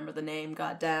couldn't remember the name.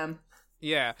 God damn.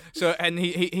 Yeah. So, and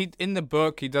he in the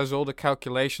book, he does all the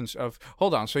calculations of,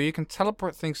 hold on, so you can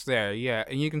teleport things there, yeah,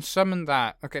 and you can summon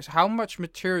that. Okay, so how much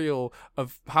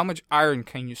iron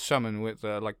can you summon with,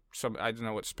 some, I don't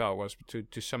know what spell it was, but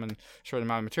to summon a certain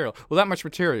amount of material? Well, that much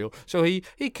material. So he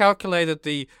calculated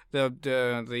the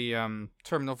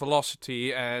terminal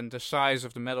velocity and the size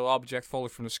of the metal object falling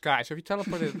from the sky. So if you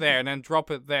teleport it there and then drop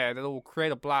it there, that will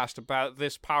create a blast about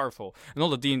this powerful. And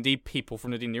all the D&D people from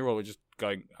the D&D world are just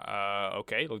going,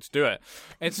 okay, let's do it.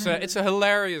 It's a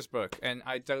hilarious book, and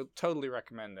I totally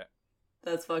recommend it.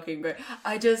 That's fucking great.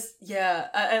 I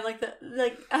like that,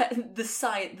 the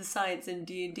science in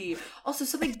D&D. Also,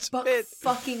 something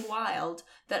fucking wild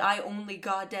that I only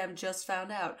goddamn just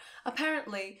found out.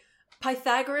 Apparently,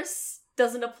 Pythagoras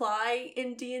doesn't apply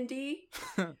in D&D.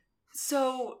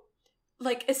 So,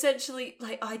 essentially,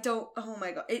 oh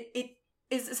my god, it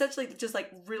is essentially just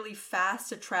really fast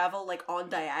to travel on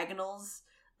diagonals,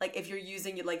 if you're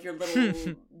using your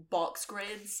little box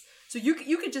grids. So you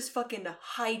could just fucking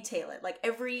hightail it.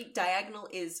 Every diagonal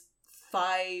is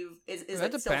 5 is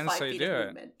that still 5 feet of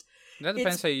movement. That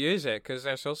depends how you use it, because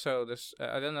there's also this.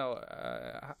 I don't know.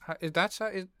 Is that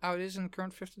how it is in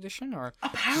current 5th edition, or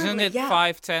apparently, isn't it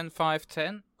 5-10,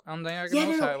 5-10? On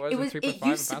diagonals, it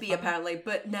used to be apparently,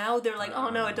 but now they're oh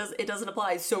no, it doesn't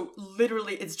apply. So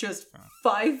literally, it's just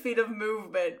 5 feet of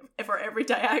movement for every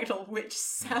diagonal, which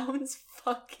sounds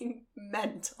fucking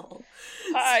mental.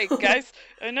 Hi guys,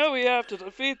 I know we have to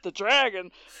defeat the dragon,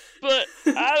 but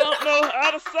I don't know how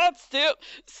to sidestep,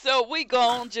 so we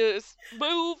gon' just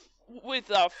move with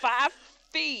our 5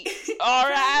 feet. All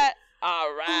right.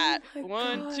 Oh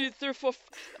 1, 2, 3, 4.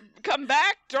 Come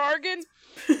back, dragon.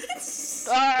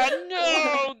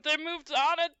 No, they moved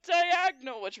on a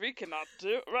diagonal, which we cannot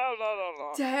do.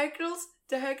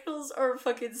 Diagonals are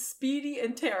fucking speedy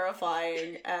and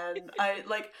terrifying, and I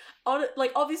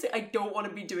obviously I don't want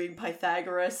to be doing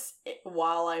Pythagoras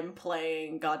while I'm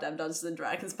playing goddamn Dungeons and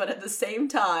Dragons, but at the same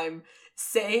time,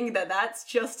 saying that that's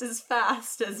just as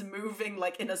fast as moving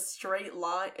in a straight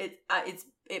line, it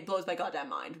blows my goddamn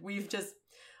mind.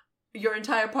 Your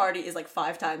entire party is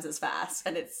 5 times as fast,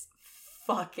 and it's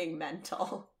fucking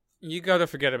mental. You gotta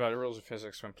forget about the rules of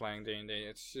physics when playing D&D.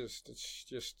 It's just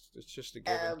a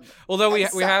given. Although we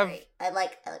have, I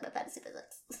like my fantasy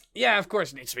physics. Yeah, of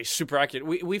course it needs to be super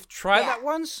accurate. We've tried that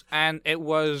once, and it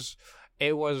was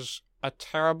a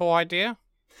terrible idea.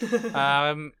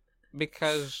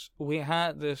 Because we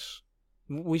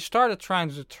started trying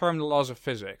to determine the laws of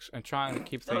physics and trying to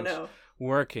keep things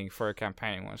working for a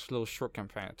campaign once, a little short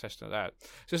campaign. I tested that.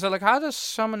 So it's how does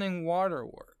summoning water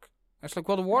work? It's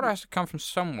well, the water has to come from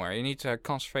somewhere. You need to have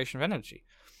conservation of energy.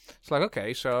 It's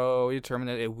okay, so you determine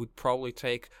that it would probably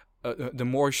take the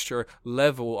moisture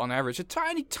level on average, a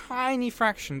tiny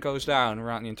fraction goes down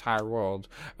around the entire world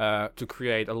to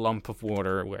create a lump of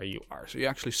water where you are. So you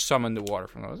actually summon the water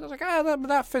from those. I was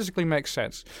that physically makes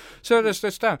sense. So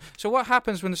that's down. So what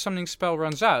happens when the summoning spell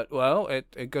runs out? Well,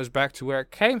 it goes back to where it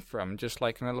came from, just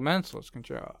like an elemental. It's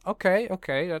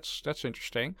okay, that's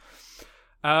interesting.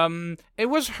 It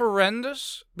was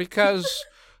horrendous because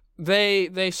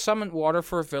they summoned water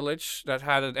for a village that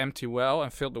had an empty well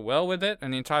and filled the well with it,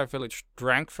 and the entire village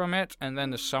drank from it, and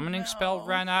then the summoning spell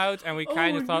ran out, and we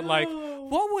kind of thought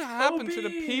what would happen to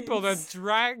the people that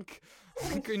drank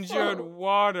conjured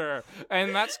water?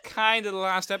 And that's kind of the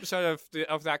last episode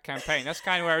of that campaign. That's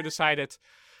kind of where I decided,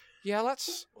 yeah,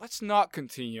 let's not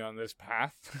continue on this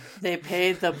path. They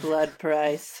paid the blood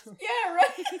price. Yeah,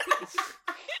 right.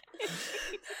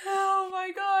 Oh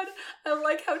my god. I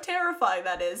like how terrifying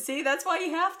that is. See, that's why you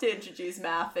have to introduce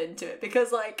math into it,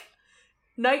 because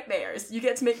nightmares. You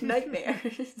get to make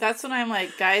nightmares. That's when I'm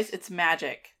guys, it's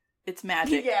magic. It's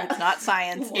magic. Yeah. It's not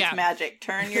science, it's magic.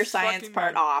 Turn your science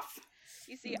part off.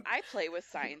 You see, I play with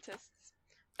scientists.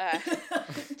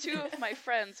 2 of my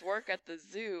friends work at the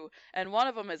zoo, and one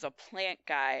of them is a plant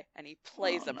guy, and he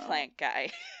plays plant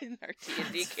guy in our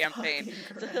D&D campaign.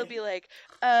 So he'll be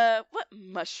what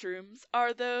mushrooms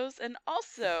are those? And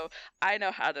also, I know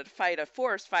how to fight a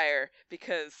forest fire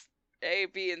because A,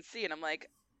 B, and C. And I'm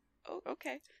oh,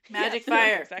 okay. Magic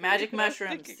fire. Exactly magic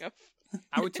mushrooms.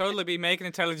 I would totally be making an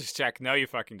intelligence check. No, you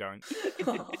fucking don't.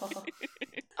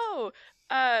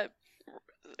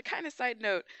 Kind of side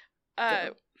note.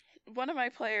 One of my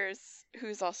players,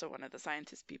 who's also one of the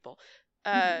scientist people,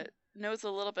 knows a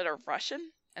little bit of Russian,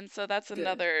 and so that's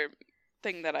another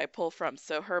thing that I pull from.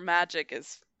 So her magic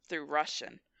is through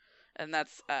Russian. and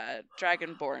that's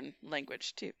Dragonborn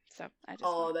language too. So I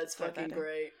just that's fucking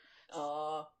great.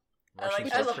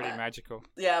 Russians are pretty magical.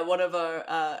 Yeah, one of our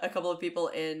a couple of people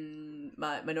in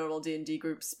my normal D&D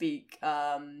group speak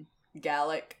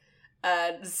Gaelic,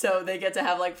 and so they get to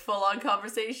have like full on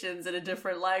conversations in a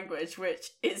different language,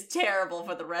 which is terrible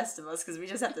for the rest of us because we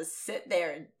just have to sit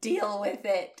there and deal with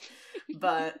it.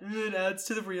 But it adds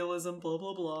to the realism. Blah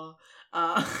blah blah.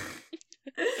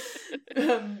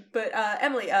 But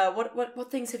Emily,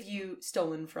 what things have you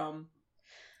stolen from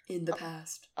in the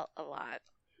past? A lot.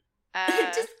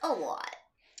 Just a lot.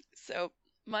 So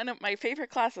one of my favorite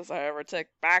classes I ever took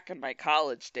back in my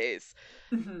college days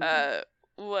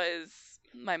was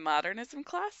my modernism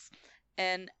class.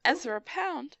 And Ezra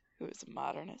Pound, who is a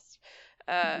modernist,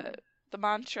 the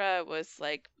mantra was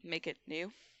like, make it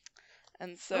new.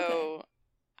 And so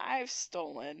I've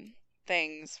stolen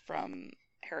things from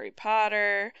Harry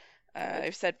Potter.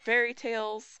 I've said fairy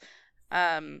tales.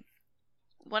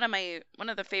 One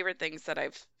of the favorite things that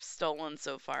I've stolen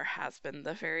so far has been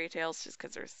the fairy tales, just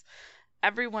because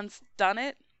everyone's done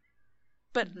it,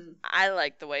 but I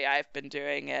like the way I've been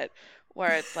doing it,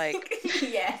 where it's like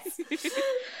yes,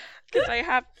 because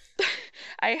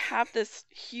I have this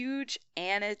huge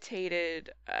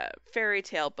annotated fairy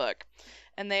tale book,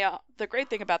 and the great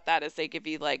thing about that is they give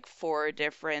you like 4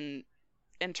 different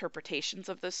interpretations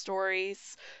of the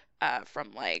stories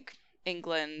from like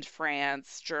England,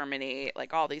 France, Germany,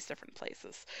 like all these different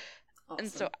places. Awesome.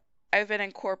 And so I've been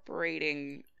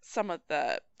incorporating some of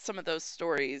those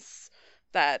stories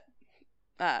that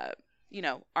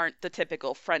aren't the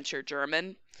typical French or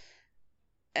German,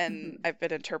 and I've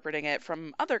been interpreting it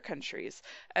from other countries.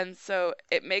 And so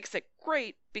it makes it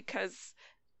great because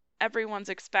everyone's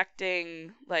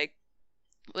expecting, like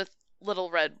with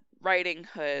Little Red Riding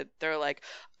Hood, they're like,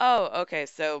 oh, okay,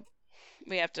 so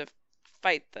we have to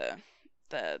fight the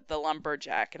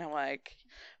lumberjack, and I'm like,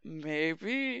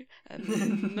 maybe,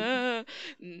 and no,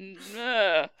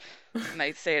 and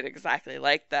I say it exactly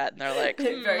like that, and they're like,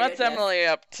 what's Emily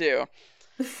up to?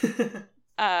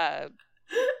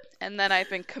 And then I've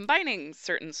been combining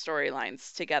certain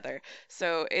storylines together,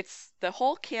 so it's the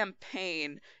whole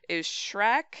campaign is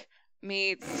Shrek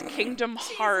meets Kingdom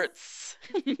Hearts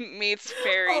meets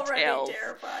fairy tales.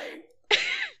 Terrifying.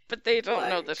 But they don't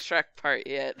know the Shrek part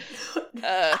yet.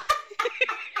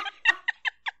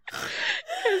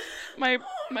 My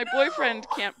boyfriend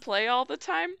can't play all the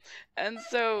time, and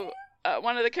so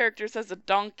one of the characters has a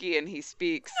donkey and he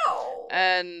speaks. No.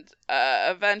 And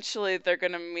eventually they're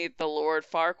gonna meet the Lord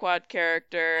Farquaad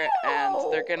character, and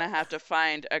they're gonna have to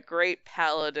find a great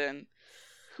paladin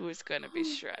who is gonna be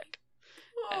Shrek.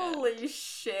 Holy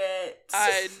shit!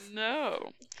 I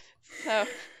know. So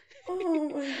oh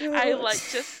my god! I like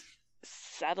just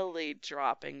subtly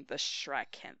dropping the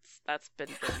Shrek hints. That's been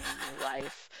bringing me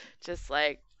life. Just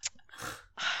like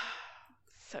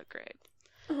so great.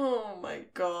 Oh my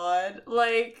god!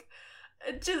 I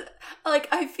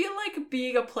feel like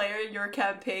being a player in your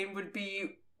campaign would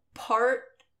be part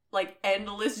like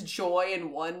endless joy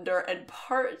and wonder, and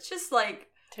part just like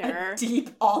terror. A deep,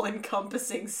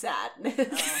 all-encompassing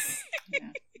sadness.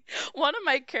 Yeah. One of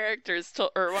my characters one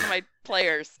of my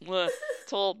players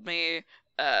told me,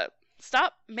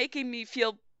 stop making me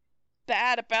feel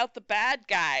bad about the bad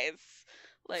guys.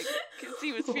 Like, because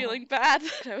he was feeling bad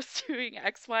that I was doing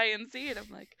X, Y, and Z, and I'm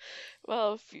like,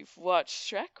 well, if you've watched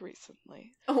Shrek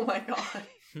recently. Oh my god.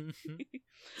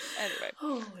 Anyway.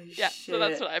 Holy shit. So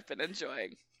that's what I've been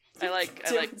enjoying. I like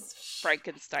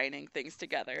Frankensteining things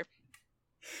together.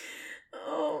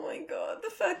 Oh my god.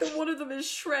 The fact that one of them is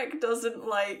Shrek doesn't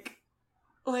like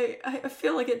I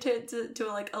feel like it turned to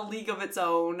like a league of its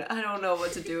own. I don't know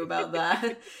what to do about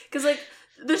that. Because like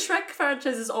the Shrek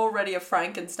franchise is already a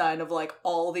Frankenstein of like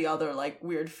all the other like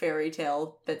weird fairy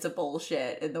tale bits of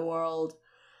bullshit in the world.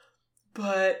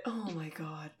 But oh my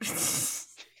god.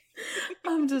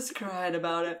 I'm just crying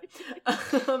about it.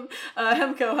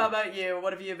 Hemko, how about you?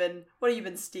 What have you been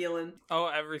stealing? Oh,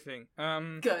 everything.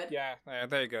 Good. Yeah,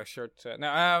 there you go. Short.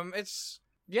 It's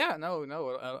a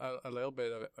little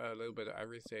bit of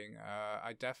everything.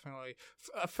 I definitely.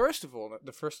 First of all,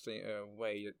 the first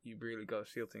way you really go to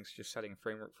steal things is just setting a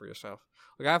framework for yourself.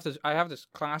 Like I have this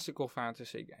classical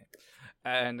fantasy game,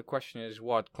 and the question is,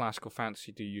 what classical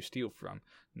fantasy do you steal from?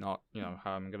 Not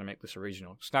how I'm gonna make this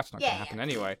original. So that's not gonna happen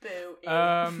anyway.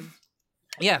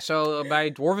 Yeah, so my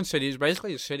Dwarven City is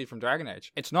basically a city from Dragon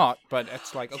Age. It's not, but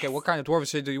it's like, okay, what kind of Dwarven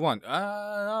City do you want?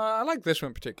 I like this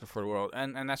one in particular for the world,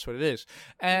 and that's what it is.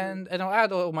 And I'll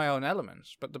add all my own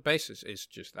elements, but the basis is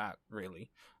just that, really.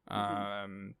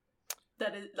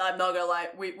 That is, I'm not gonna lie,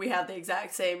 we have the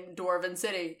exact same dwarven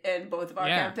city in both of our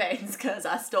campaigns because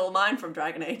I stole mine from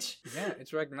Dragon Age. Yeah,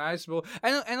 it's recognizable,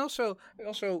 and also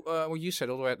what you said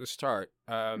all the way at the start,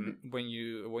 when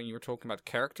you were talking about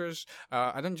characters,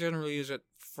 I don't generally use it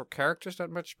for characters that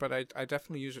much, but I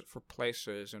definitely use it for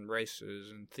places and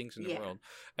races and things in the world.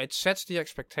 It sets the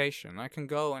expectation. I can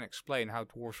go and explain how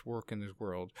dwarves work in this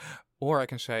world. Or I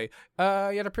can say,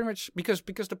 they're pretty much, because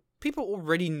the people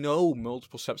already know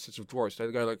multiple subsets of dwarves.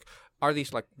 They go like, are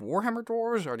these like Warhammer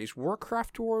dwarves? Are these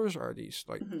Warcraft dwarves? Are these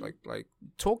like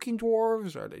Tolkien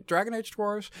dwarves? Are they Dragon Age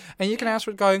dwarves? And you can answer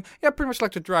it going, yeah, pretty much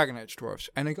like the Dragon Age dwarves.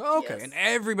 And they go, okay. Yes. And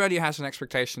everybody has an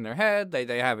expectation in their head.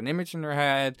 They have an image in their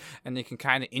head, and they can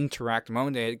kind of interact the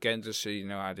moment they get into see,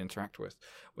 how to interact with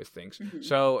things.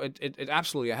 So it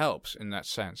absolutely helps in that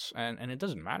sense. And it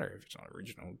doesn't matter if it's not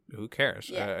original. Who cares?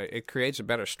 It creates a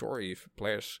better story for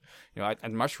players.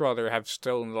 I'd much rather have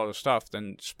stolen a lot of stuff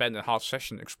than spend a half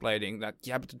session explaining that,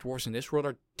 but the dwarves in this world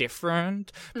are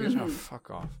different. Because, fuck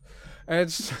off.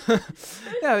 It's,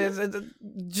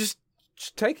 just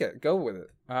take it. Go with it.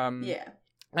 I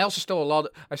also steal a lot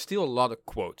of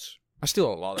quotes. It's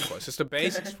the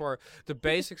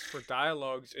basics for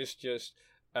dialogues is just,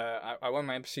 I want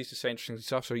my NPCs to say interesting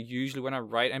stuff, so usually when I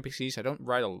write NPCs, I don't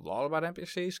write a lot about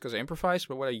NPCs because I improvise,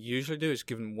 but what I usually do is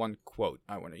give them one quote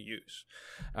I want to use.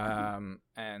 And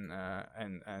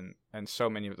so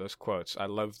many of those quotes, I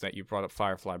love that you brought up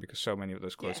Firefly because so many of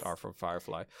those quotes are from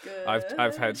Firefly. Good.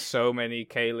 I've had so many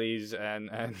Kayleys and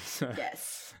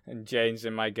and Janes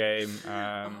in my game.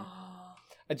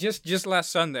 Just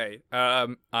last Sunday,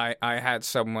 I had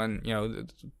someone, the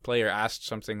player asked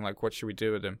something like, "What should we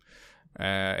do with them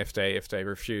if they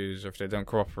refuse or if they don't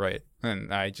cooperate?"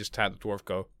 And I just had the dwarf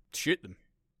go, "Shoot them,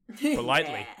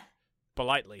 politely."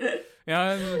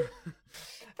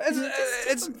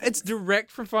 It's direct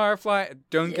from Firefly. I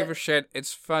don't give a shit.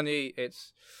 It's funny.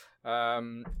 It's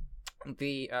the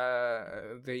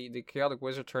chaotic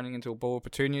wizard turning into a bowl of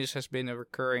petunias has been a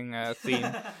recurring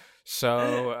theme.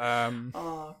 So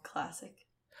classic.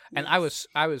 And I was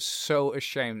so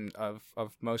ashamed of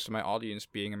most of my audience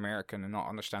being American and not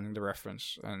understanding the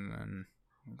reference. And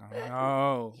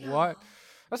no, what?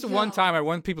 That's the one time I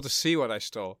want people to see what I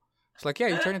stole. It's like,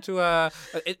 you turn into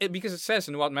because it says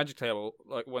in the Wild Magic table,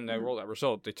 like when they roll that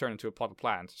result, they turn into a pot of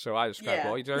plant. So I described,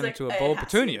 you turn into a bowl of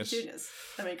petunias.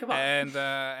 I mean, come on. And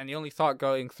the only thought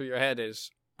going through your head is,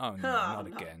 oh no, not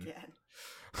again.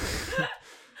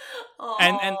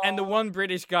 And the one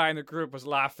British guy in the group was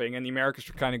laughing, and the Americans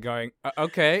were kind of going,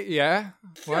 okay, yeah.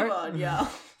 What? Come on, yeah.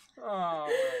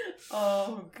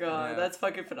 Oh god, that's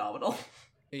fucking phenomenal.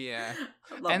 Yeah.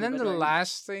 And then the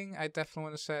last thing I definitely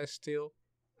want to say I steal,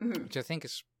 which I think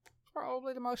is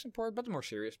probably the most important, but the more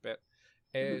serious bit,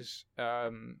 is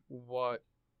what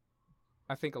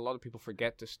I think a lot of people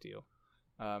forget to steal,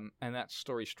 and that's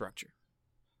story structure.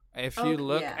 If you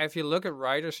look at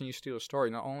writers and you steal a story,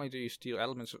 not only do you steal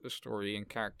elements of the story and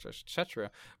characters,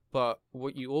 etc., but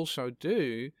what you also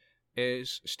do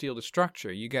is steal the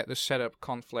structure. You get the setup,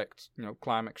 conflict,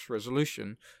 climax,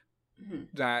 resolution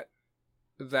that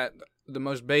the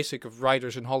most basic of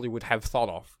writers in Hollywood have thought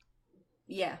of.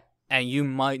 Yeah. And you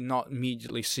might not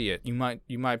immediately see it. You might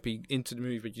be into the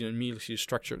movie, but you don't immediately see the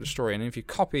structure of the story. And if you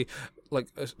copy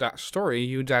that story,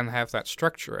 you then have that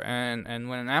structure. And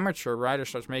when an amateur writer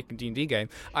starts making a D&D game,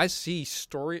 I see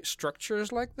story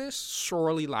structures like this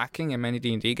sorely lacking in many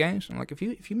D&D games. And if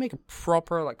you make a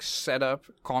proper setup,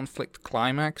 conflict,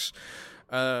 climax,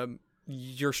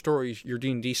 your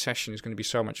D&D session is going to be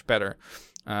so much better.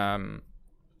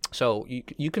 So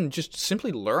you can just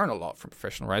simply learn a lot from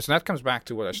professional writers. And that comes back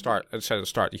to what I said at the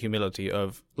start, the humility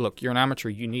of, look, you're an amateur,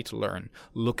 you need to learn.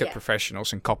 Look at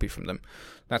professionals and copy from them.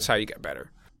 That's how you get better.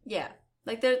 Yeah.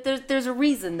 There's a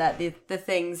reason that the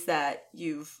things that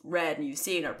you've read and you've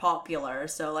seen are popular.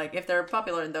 So, if they're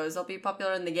popular in those, they'll be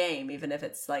popular in the game, even if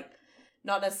it's,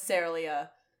 not necessarily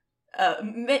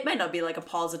it might not be a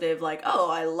positive,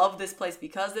 I love this place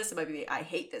because this. It might be, I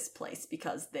hate this place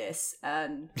because this.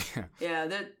 And,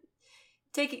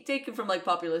 taking from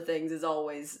popular things is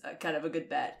always kind of a good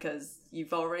bet because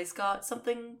you've always got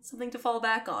something to fall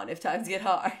back on if times get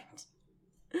hard.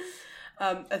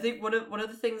 I think one of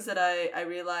the things that I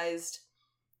realized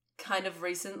kind of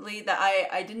recently that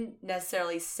I didn't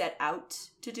necessarily set out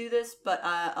to do this, but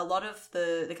a lot of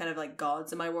the kind of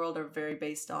gods in my world are very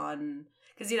based on,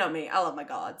 because you know me, I love my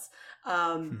gods.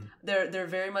 They're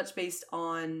very much based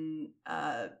on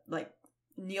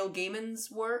Neil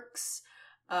Gaiman's works.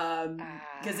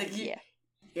 Because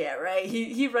Yeah, right.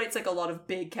 He writes like a lot of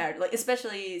big characters, like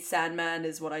especially Sandman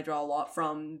is what I draw a lot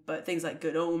from, but things like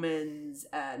Good Omens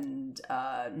and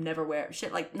Neverwhere,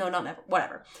 shit like no, not Never,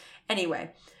 whatever.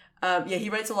 Anyway, yeah, he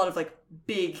writes a lot of like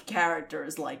big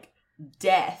characters like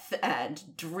Death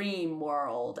and Dream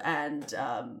World and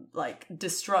like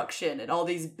Destruction and all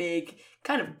these big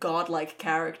kind of godlike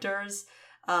characters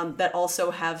that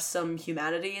also have some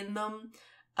humanity in them.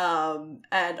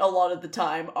 And a lot of the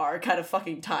time are kind of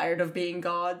fucking tired of being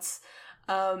gods.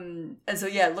 And so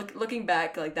yeah, looking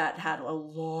back, like that had a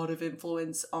lot of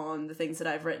influence on the things that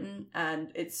I've written,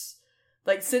 and it's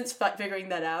like since figuring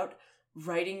that out,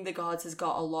 writing the gods has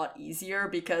got a lot easier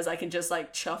because I can just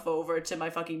like chuff over to my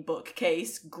fucking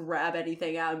bookcase, grab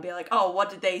anything out and be like, oh,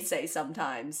 what did they say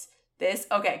sometimes? This?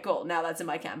 Okay, cool. Now that's in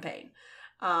my campaign.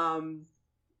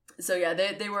 So yeah,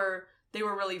 they were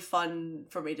really fun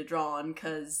for me to draw on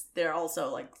because they're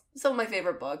also like some of my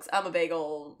favorite books. I'm a big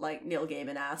old like Neil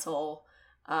Gaiman asshole.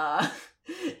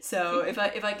 So if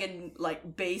I can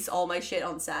like base all my shit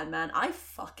on Sandman, I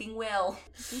fucking will.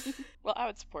 Well, I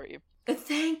would support you.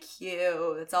 Thank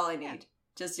you. That's all I need.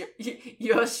 Just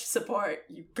your support,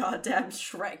 you goddamn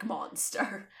Shrek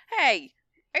monster. Hey,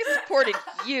 I supported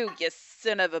you, you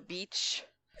son of a beach.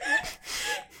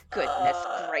 Goodness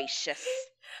gracious.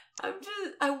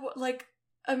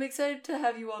 I'm excited to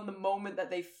have you on the moment that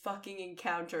they fucking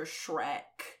encounter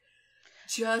Shrek.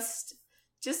 Just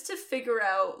to figure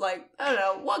out, like, I don't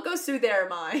know, what goes through their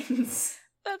minds.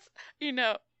 That's,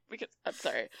 because, I'm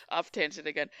sorry, off tangent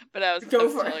again, but I was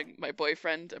telling my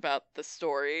boyfriend about the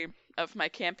story of my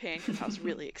campaign because I was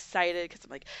really excited because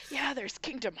I'm like, yeah, there's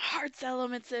Kingdom Hearts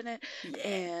elements in it,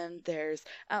 and there's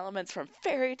elements from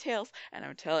fairy tales, and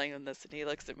I'm telling him this, and he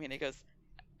looks at me and he goes,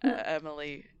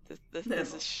 Emily, this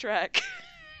is Shrek.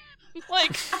 I'm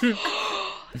like,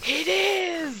 it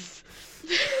is!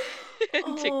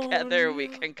 And together we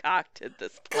concocted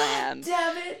this plan. God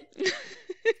damn it!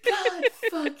 God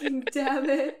fucking damn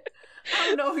it! I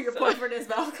don't know who your boyfriend is,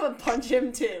 but I'll come and punch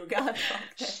him too. God fuck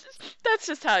it. That's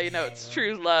just how you know it's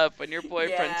true love when your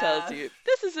boyfriend tells you,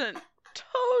 this isn't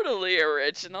totally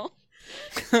original.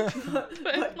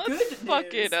 but let's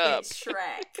fuck it up. It's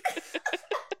Shrek.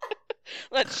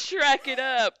 Let's Shrek it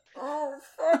up. Oh,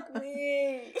 fuck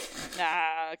me.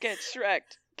 Nah, get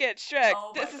Shrek'd. Get Shrek.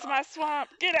 Oh this is my swamp.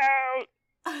 Get out.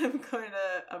 I'm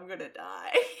gonna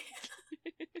die.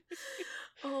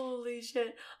 Holy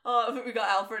shit. We got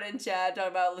Alfred and Chad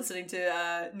talking about listening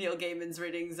to Neil Gaiman's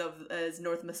readings of his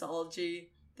Norse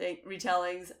mythology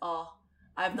retellings. Oh,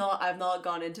 I've not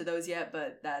gone into those yet,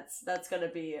 but that's gonna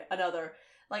be another,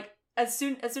 like, as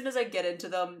soon as I get into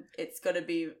them, it's gonna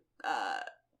be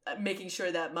making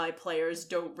sure that my players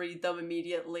don't read them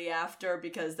immediately after,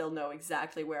 because they'll know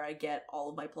exactly where I get all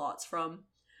of my plots from.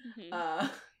 Mm-hmm.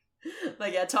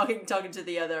 Like, yeah, talking to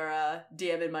the other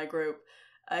DM in my group,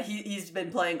 he's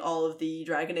been playing all of the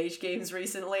Dragon Age games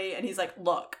recently, and he's like,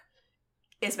 look,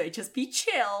 Ismay, just be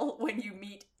chill when you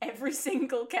meet every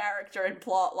single character and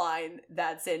plotline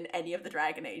that's in any of the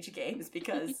Dragon Age games,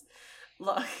 because,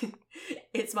 look,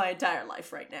 it's my entire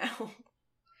life right now.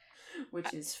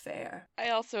 Which is fair. I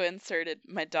also inserted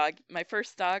my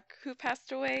first dog who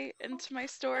passed away into my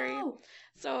story. Oh.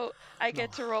 So I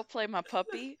get to roleplay my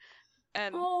puppy,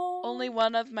 and only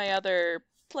one of my other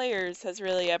players has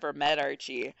really ever met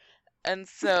Archie. And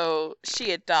so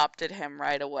she adopted him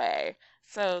right away.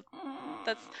 So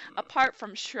that's, apart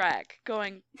from Shrek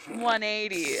going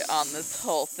 180 on this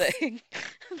whole thing,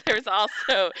 there's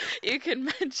also, you can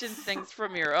mention things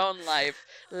from your own life,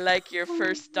 like your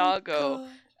first doggo. God.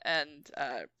 And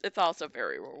it's also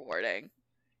very rewarding.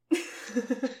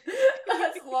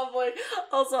 That's lovely.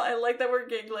 Also, I like that we're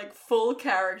getting like full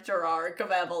character arc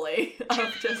of Emily.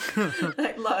 Of just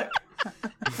like, look,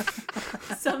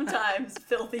 sometimes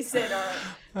filthy sinner,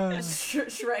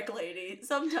 Shrek lady.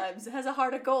 Sometimes has a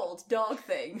heart of gold. Dog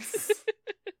things.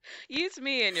 Use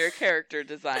me in your character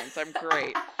designs. I'm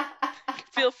great.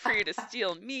 Feel free to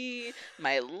steal me,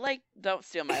 don't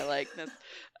steal my likeness,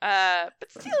 but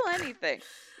steal anything.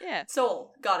 Yeah.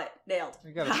 Soul. Got it. Nailed.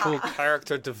 You got a full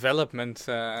character development.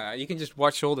 You can just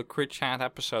watch all the Crit Chat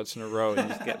episodes in a row and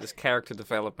just get this character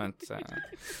development.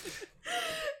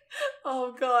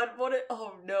 Oh god,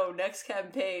 oh no, next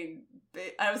campaign.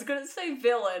 I was gonna say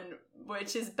villain,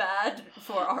 which is bad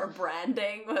for our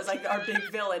branding. Was like, our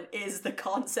big villain is the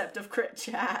concept of Crit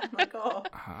Chat. I'm like, oh.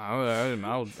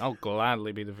 I'll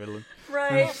gladly be the villain.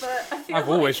 Right, but I've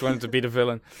always wanted to be the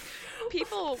villain.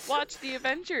 People watch the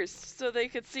Avengers so they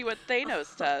could see what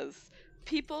Thanos does.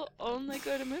 People only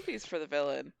go to movies for the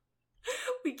villain.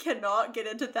 We cannot get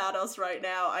into Thanos right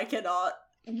now. I cannot.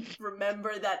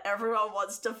 remember that everyone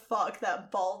wants to fuck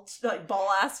that ball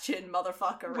ass chin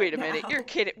motherfucker right Wait a now. minute, you're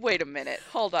kidding. Wait a minute,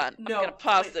 hold on. No, I'm gonna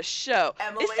pause the show.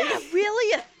 Emily. Is that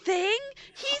really a thing?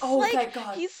 He's thank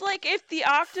God. he's like if the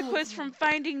octopus from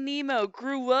Finding Nemo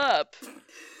grew up.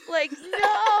 Like,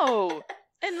 no!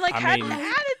 And like had an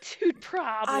attitude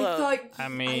problem.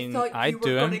 I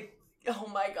do. Oh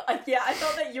my God. Yeah, I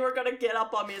thought that you were gonna get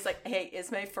up on me. It's like, hey,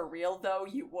 Ismay, for real though,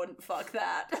 you wouldn't fuck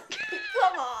that.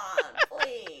 Come on,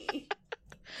 please.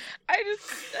 I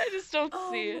just don't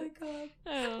see it. Oh my God.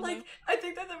 I don't know. I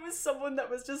think that there was someone that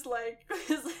was just like,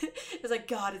 it's like,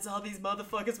 God, it's all these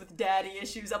motherfuckers with daddy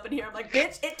issues up in here. I'm like,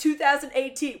 bitch, it's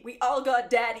 2018. We all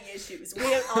got daddy issues. We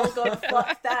ain't all gonna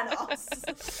fuck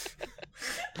Thanos.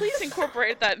 Please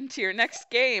incorporate that into your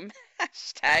next game.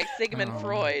 Hashtag Sigmund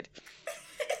Freud.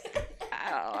 I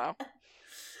don't know.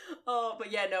 Oh,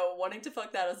 but yeah, no, wanting to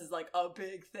fuck Thanos is like a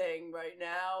big thing right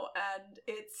now, and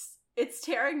it's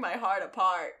tearing my heart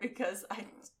apart because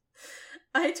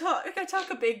I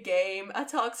talk a big game, I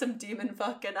talk some demon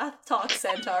fucking, I talk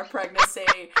centaur pregnancy.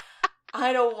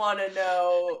 I don't want to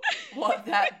know what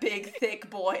that big thick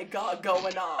boy got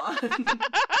going on.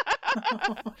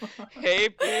 Hey,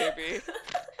 baby.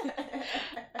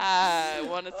 I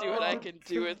want to see what I can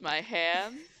do with my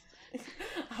hands.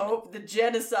 Hope the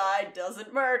genocide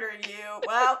doesn't murder you.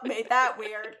 Well, made that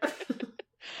weird.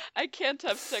 I can't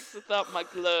have sex without my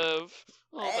glove.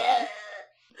 Hold on.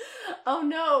 Oh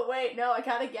no, wait, no, I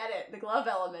kind of get it. The glove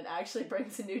element actually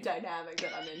brings a new dynamic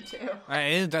that I'm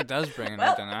into. That does bring a new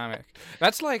dynamic.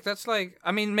 That's like,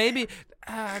 I mean, maybe,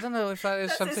 I don't know if that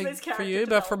is something for you,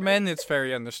 but for men it's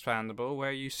very understandable,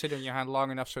 where you sit on your hand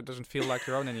long enough so it doesn't feel like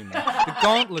your own anymore. The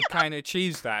gauntlet kind of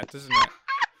achieves that, doesn't it?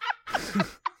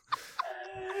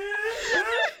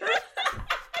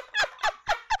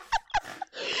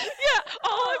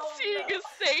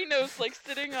 Thanos like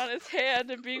sitting on his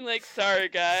hand and being like, sorry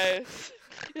guys,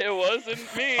 it wasn't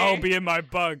me. I'll be in my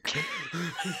bug.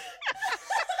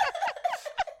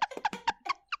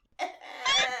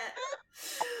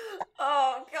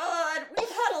 Oh God, we've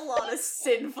had a lot of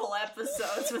sinful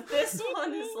episodes, but this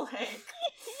one is like,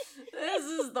 this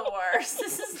is the worst.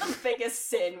 This is the biggest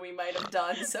sin we might have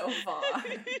done so far.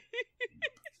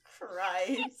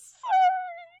 Christ.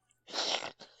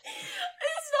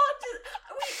 It's not just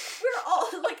we're all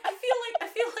like I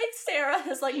feel like Sarah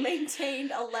has like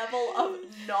maintained a level of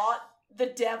not the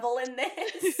devil in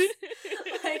this.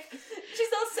 Like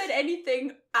she's not said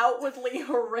anything outwardly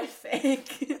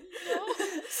horrific. No.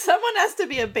 Someone has to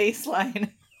be a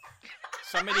baseline.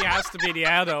 Somebody has to be the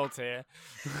adult here.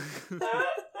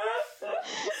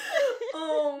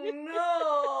 Oh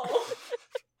no.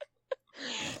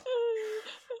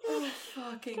 Oh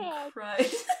fucking God.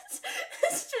 Christ.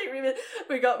 Stream,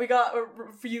 we got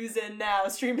reviews in now.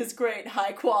 Stream is great,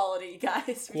 high quality,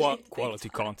 guys. Quality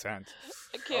content.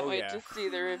 I can't wait to see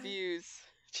the reviews.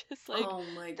 Just like, oh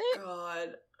my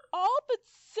God. All but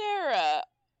Sarah.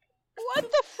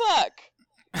 What the fuck?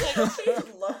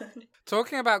 Like,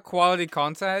 Talking about quality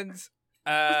content,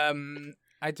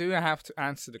 I do have to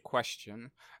answer the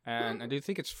question, and I do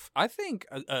think I think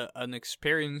an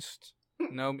experienced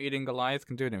gnome eating Goliath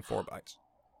can do it in 4 bites.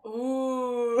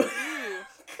 Ooh.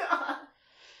 God.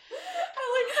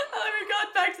 We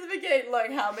got back to the beginning.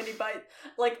 Like, how many bites?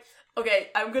 Like, okay,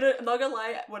 I'm not gonna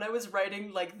lie. When I was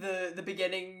writing like the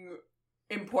beginning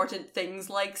important things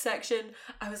like section,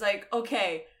 I was like,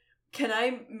 okay, can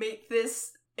I make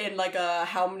this in like a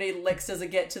how many licks does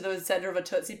it get to the center of a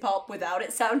Tootsie Pop without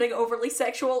it sounding overly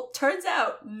sexual? Turns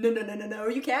out, no,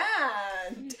 you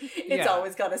can't. It's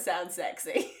always gotta sound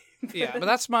sexy. Yeah, but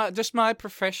that's just my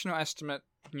professional estimate,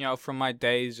 from my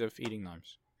days of eating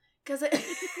gnomes. Because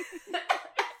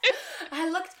I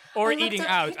looked eating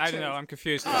out. Pictures. I don't know. I'm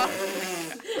confused. No.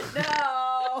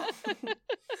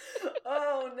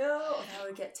 Oh no. That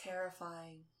would get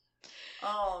terrifying.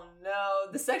 Oh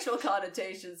no. The sexual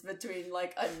connotations between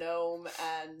like a gnome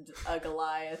and a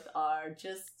Goliath are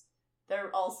just.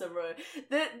 They're also ruined.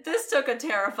 This took a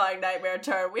terrifying nightmare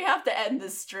turn. We have to end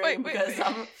this stream because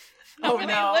I'm. How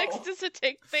many licks does it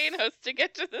take Thanos to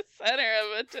get to the center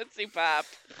of a Tootsie Pop?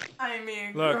 I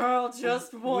mean, look, girl,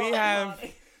 just one.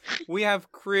 We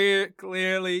have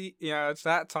clearly, it's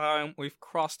that time. We've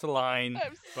crossed the line,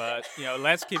 but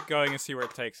let's keep going and see where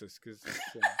it takes us. Because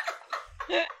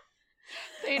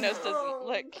Thanos doesn't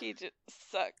like he just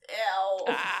suck.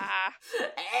 Ew.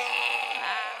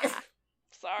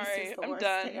 Sorry, I'm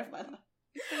done.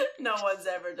 No one's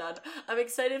ever done. I'm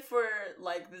excited for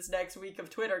like this next week of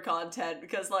Twitter content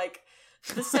because like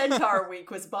the Centaur week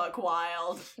was buck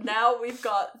wild. Now we've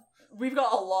got we've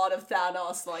got a lot of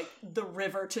Thanos, like, the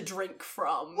river to drink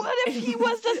from. What if he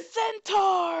was a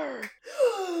centaur?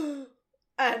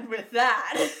 And with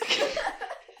that...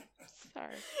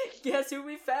 Sorry. Guess who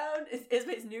we found? Is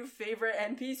Ismay's new favorite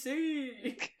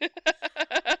NPC.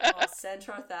 Oh,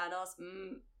 Centaur Thanos.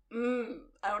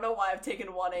 I don't know why I've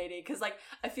taken 180, because, like,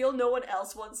 I feel no one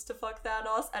else wants to fuck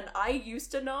Thanos, and I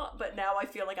used to not, but now I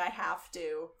feel like I have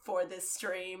to for this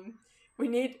stream. We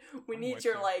need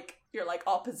your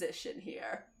opposition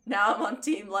here. Now I'm on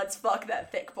team let's fuck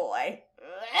that thick boy.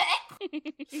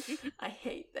 I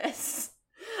hate this.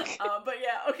 But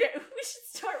yeah, okay, we should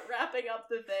start wrapping up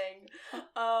the thing.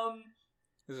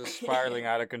 This is spiraling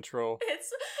out of control.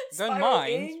 It's don't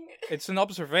mind. It's an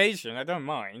observation. I don't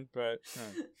mind, but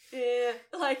yeah,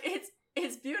 like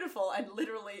it's beautiful and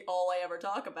literally all I ever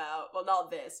talk about. Well,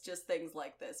 not this, just things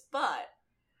like this. But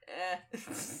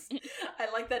I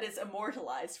like that it's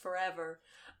immortalized forever.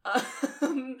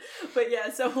 But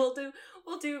yeah, so we'll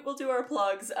do our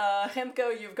plugs.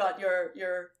 Remco, you've got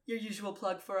your usual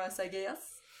plug for us, I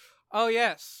guess. Oh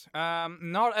yes,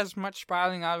 not as much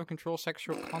spiraling out of control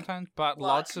sexual content, but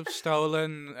lots of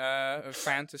stolen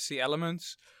fantasy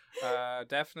elements,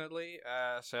 definitely.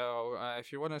 So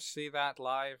if you want to see that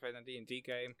live in a D&D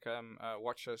game, come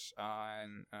watch us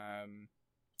on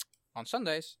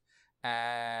Sundays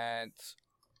at,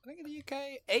 I think in the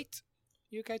UK, 8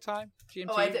 UK time, GMT,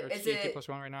 or GMT +1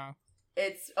 right now.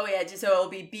 So it'll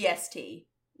be BST.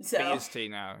 So. BST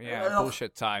now, yeah,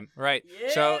 bullshit time. Right, yeah.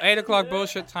 So 8 o'clock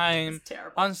bullshit time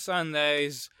on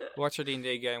Sundays. Watch a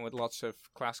D&D game with lots of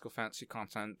classical fantasy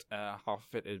content. Half of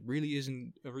it really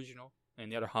isn't original,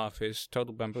 and the other half is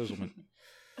total bamboozlement.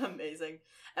 Amazing.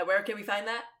 Where can we find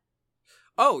that?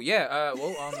 Oh, yeah,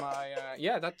 well, on my,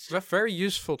 that's very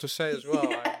useful to say as well.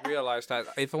 I realized that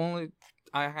if only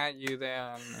I had you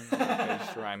there and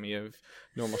just remind me of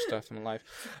normal stuff in my life.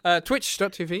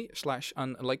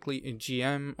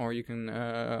 Twitch.tv/unlikelygm, or you can,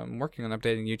 I'm working on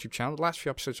updating the YouTube channel. The last few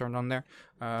episodes aren't on there,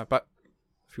 but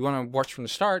if you want to watch from the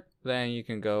start, then you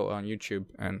can go on YouTube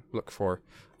and look for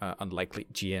Unlikely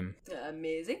GM.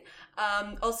 Amazing.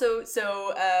 Also,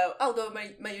 I'll go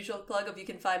my usual plug of you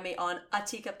can find me on A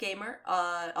Teacup Gamer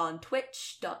on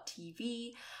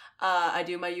Twitch.tv. I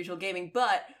do my usual gaming,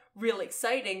 but real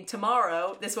exciting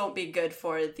tomorrow. This won't be good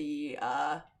for the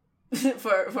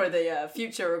for the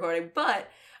future recording, but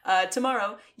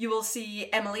tomorrow you will see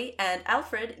Emily and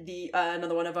Alfred, the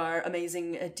another one of our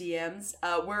amazing DMs.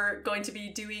 We're going to be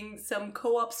doing some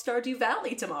co-op Stardew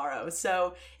Valley tomorrow,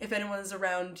 so if anyone's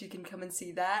around, you can come and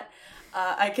see that.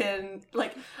 I can,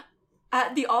 like,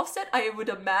 at the offset, I would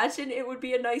imagine it would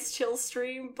be a nice chill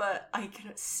stream, but I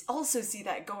can also see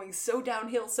that going so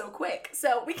downhill so quick.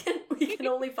 So we can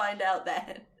only find out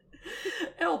then.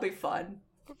 It'll be fun.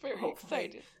 We're very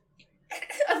excited.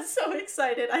 I'm so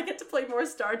excited. I get to play more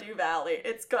Stardew Valley.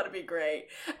 It's gotta be great.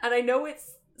 And I know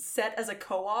it's set as a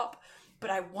co-op, but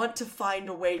I want to find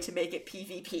a way to make it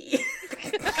PvP.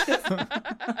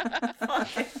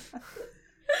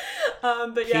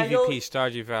 But yeah, PvP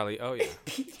Stardew Valley. Oh yeah,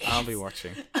 yes. I'll be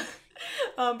watching.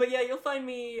 But yeah, you'll find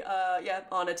me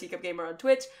on A Teacup Gamer on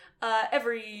Twitch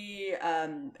every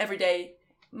day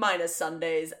minus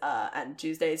Sundays and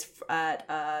Tuesdays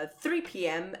at 3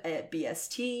 p.m. at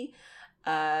BST.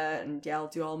 And yeah, I'll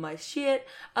do all my shit.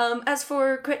 As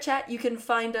for Crit Chat, you can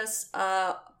find us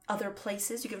other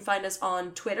places. You can find us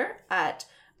on Twitter at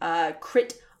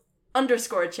Crit_chat.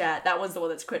 That one's the one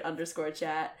that's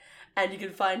Crit_chat. And you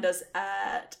can find us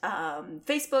at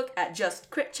Facebook at Just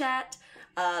Crit Chat.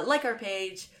 Like our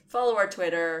page, follow our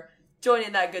Twitter, join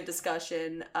in that good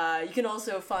discussion. You can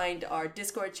also find our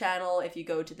Discord channel if you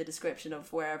go to the description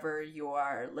of wherever you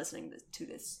are listening to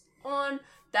this on.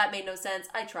 That made no sense.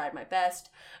 I tried my best.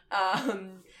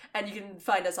 And you can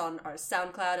find us on our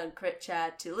SoundCloud on Crit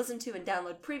Chat to listen to and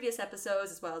download previous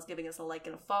episodes, as well as giving us a like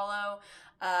and a follow.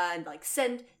 And like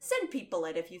send people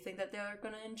it if you think that they're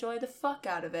going to enjoy the fuck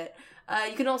out of it.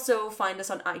 You can also find us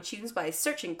on iTunes by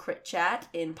searching Crit Chat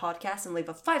in podcasts and leave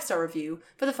a 5-star review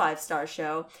for the 5-star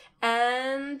show.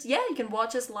 And yeah, you can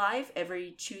watch us live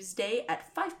every Tuesday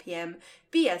at 5 p.m.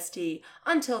 BST.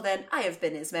 Until then, I have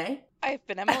been Ismay. I have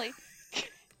been Emily.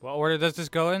 What order does this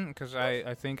go in? Because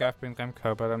I think I've been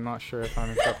Remco, but I'm not sure if I'm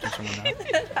interrupting someone now.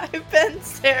 I've been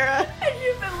Sarah. And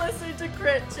you've been listening to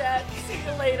Crit Chat. See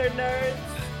you later, nerds.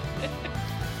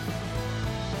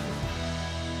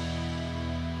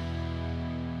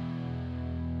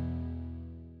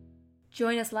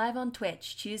 Join us live on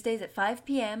Twitch, Tuesdays at 5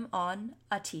 p.m. on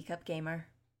A Teacup Gamer.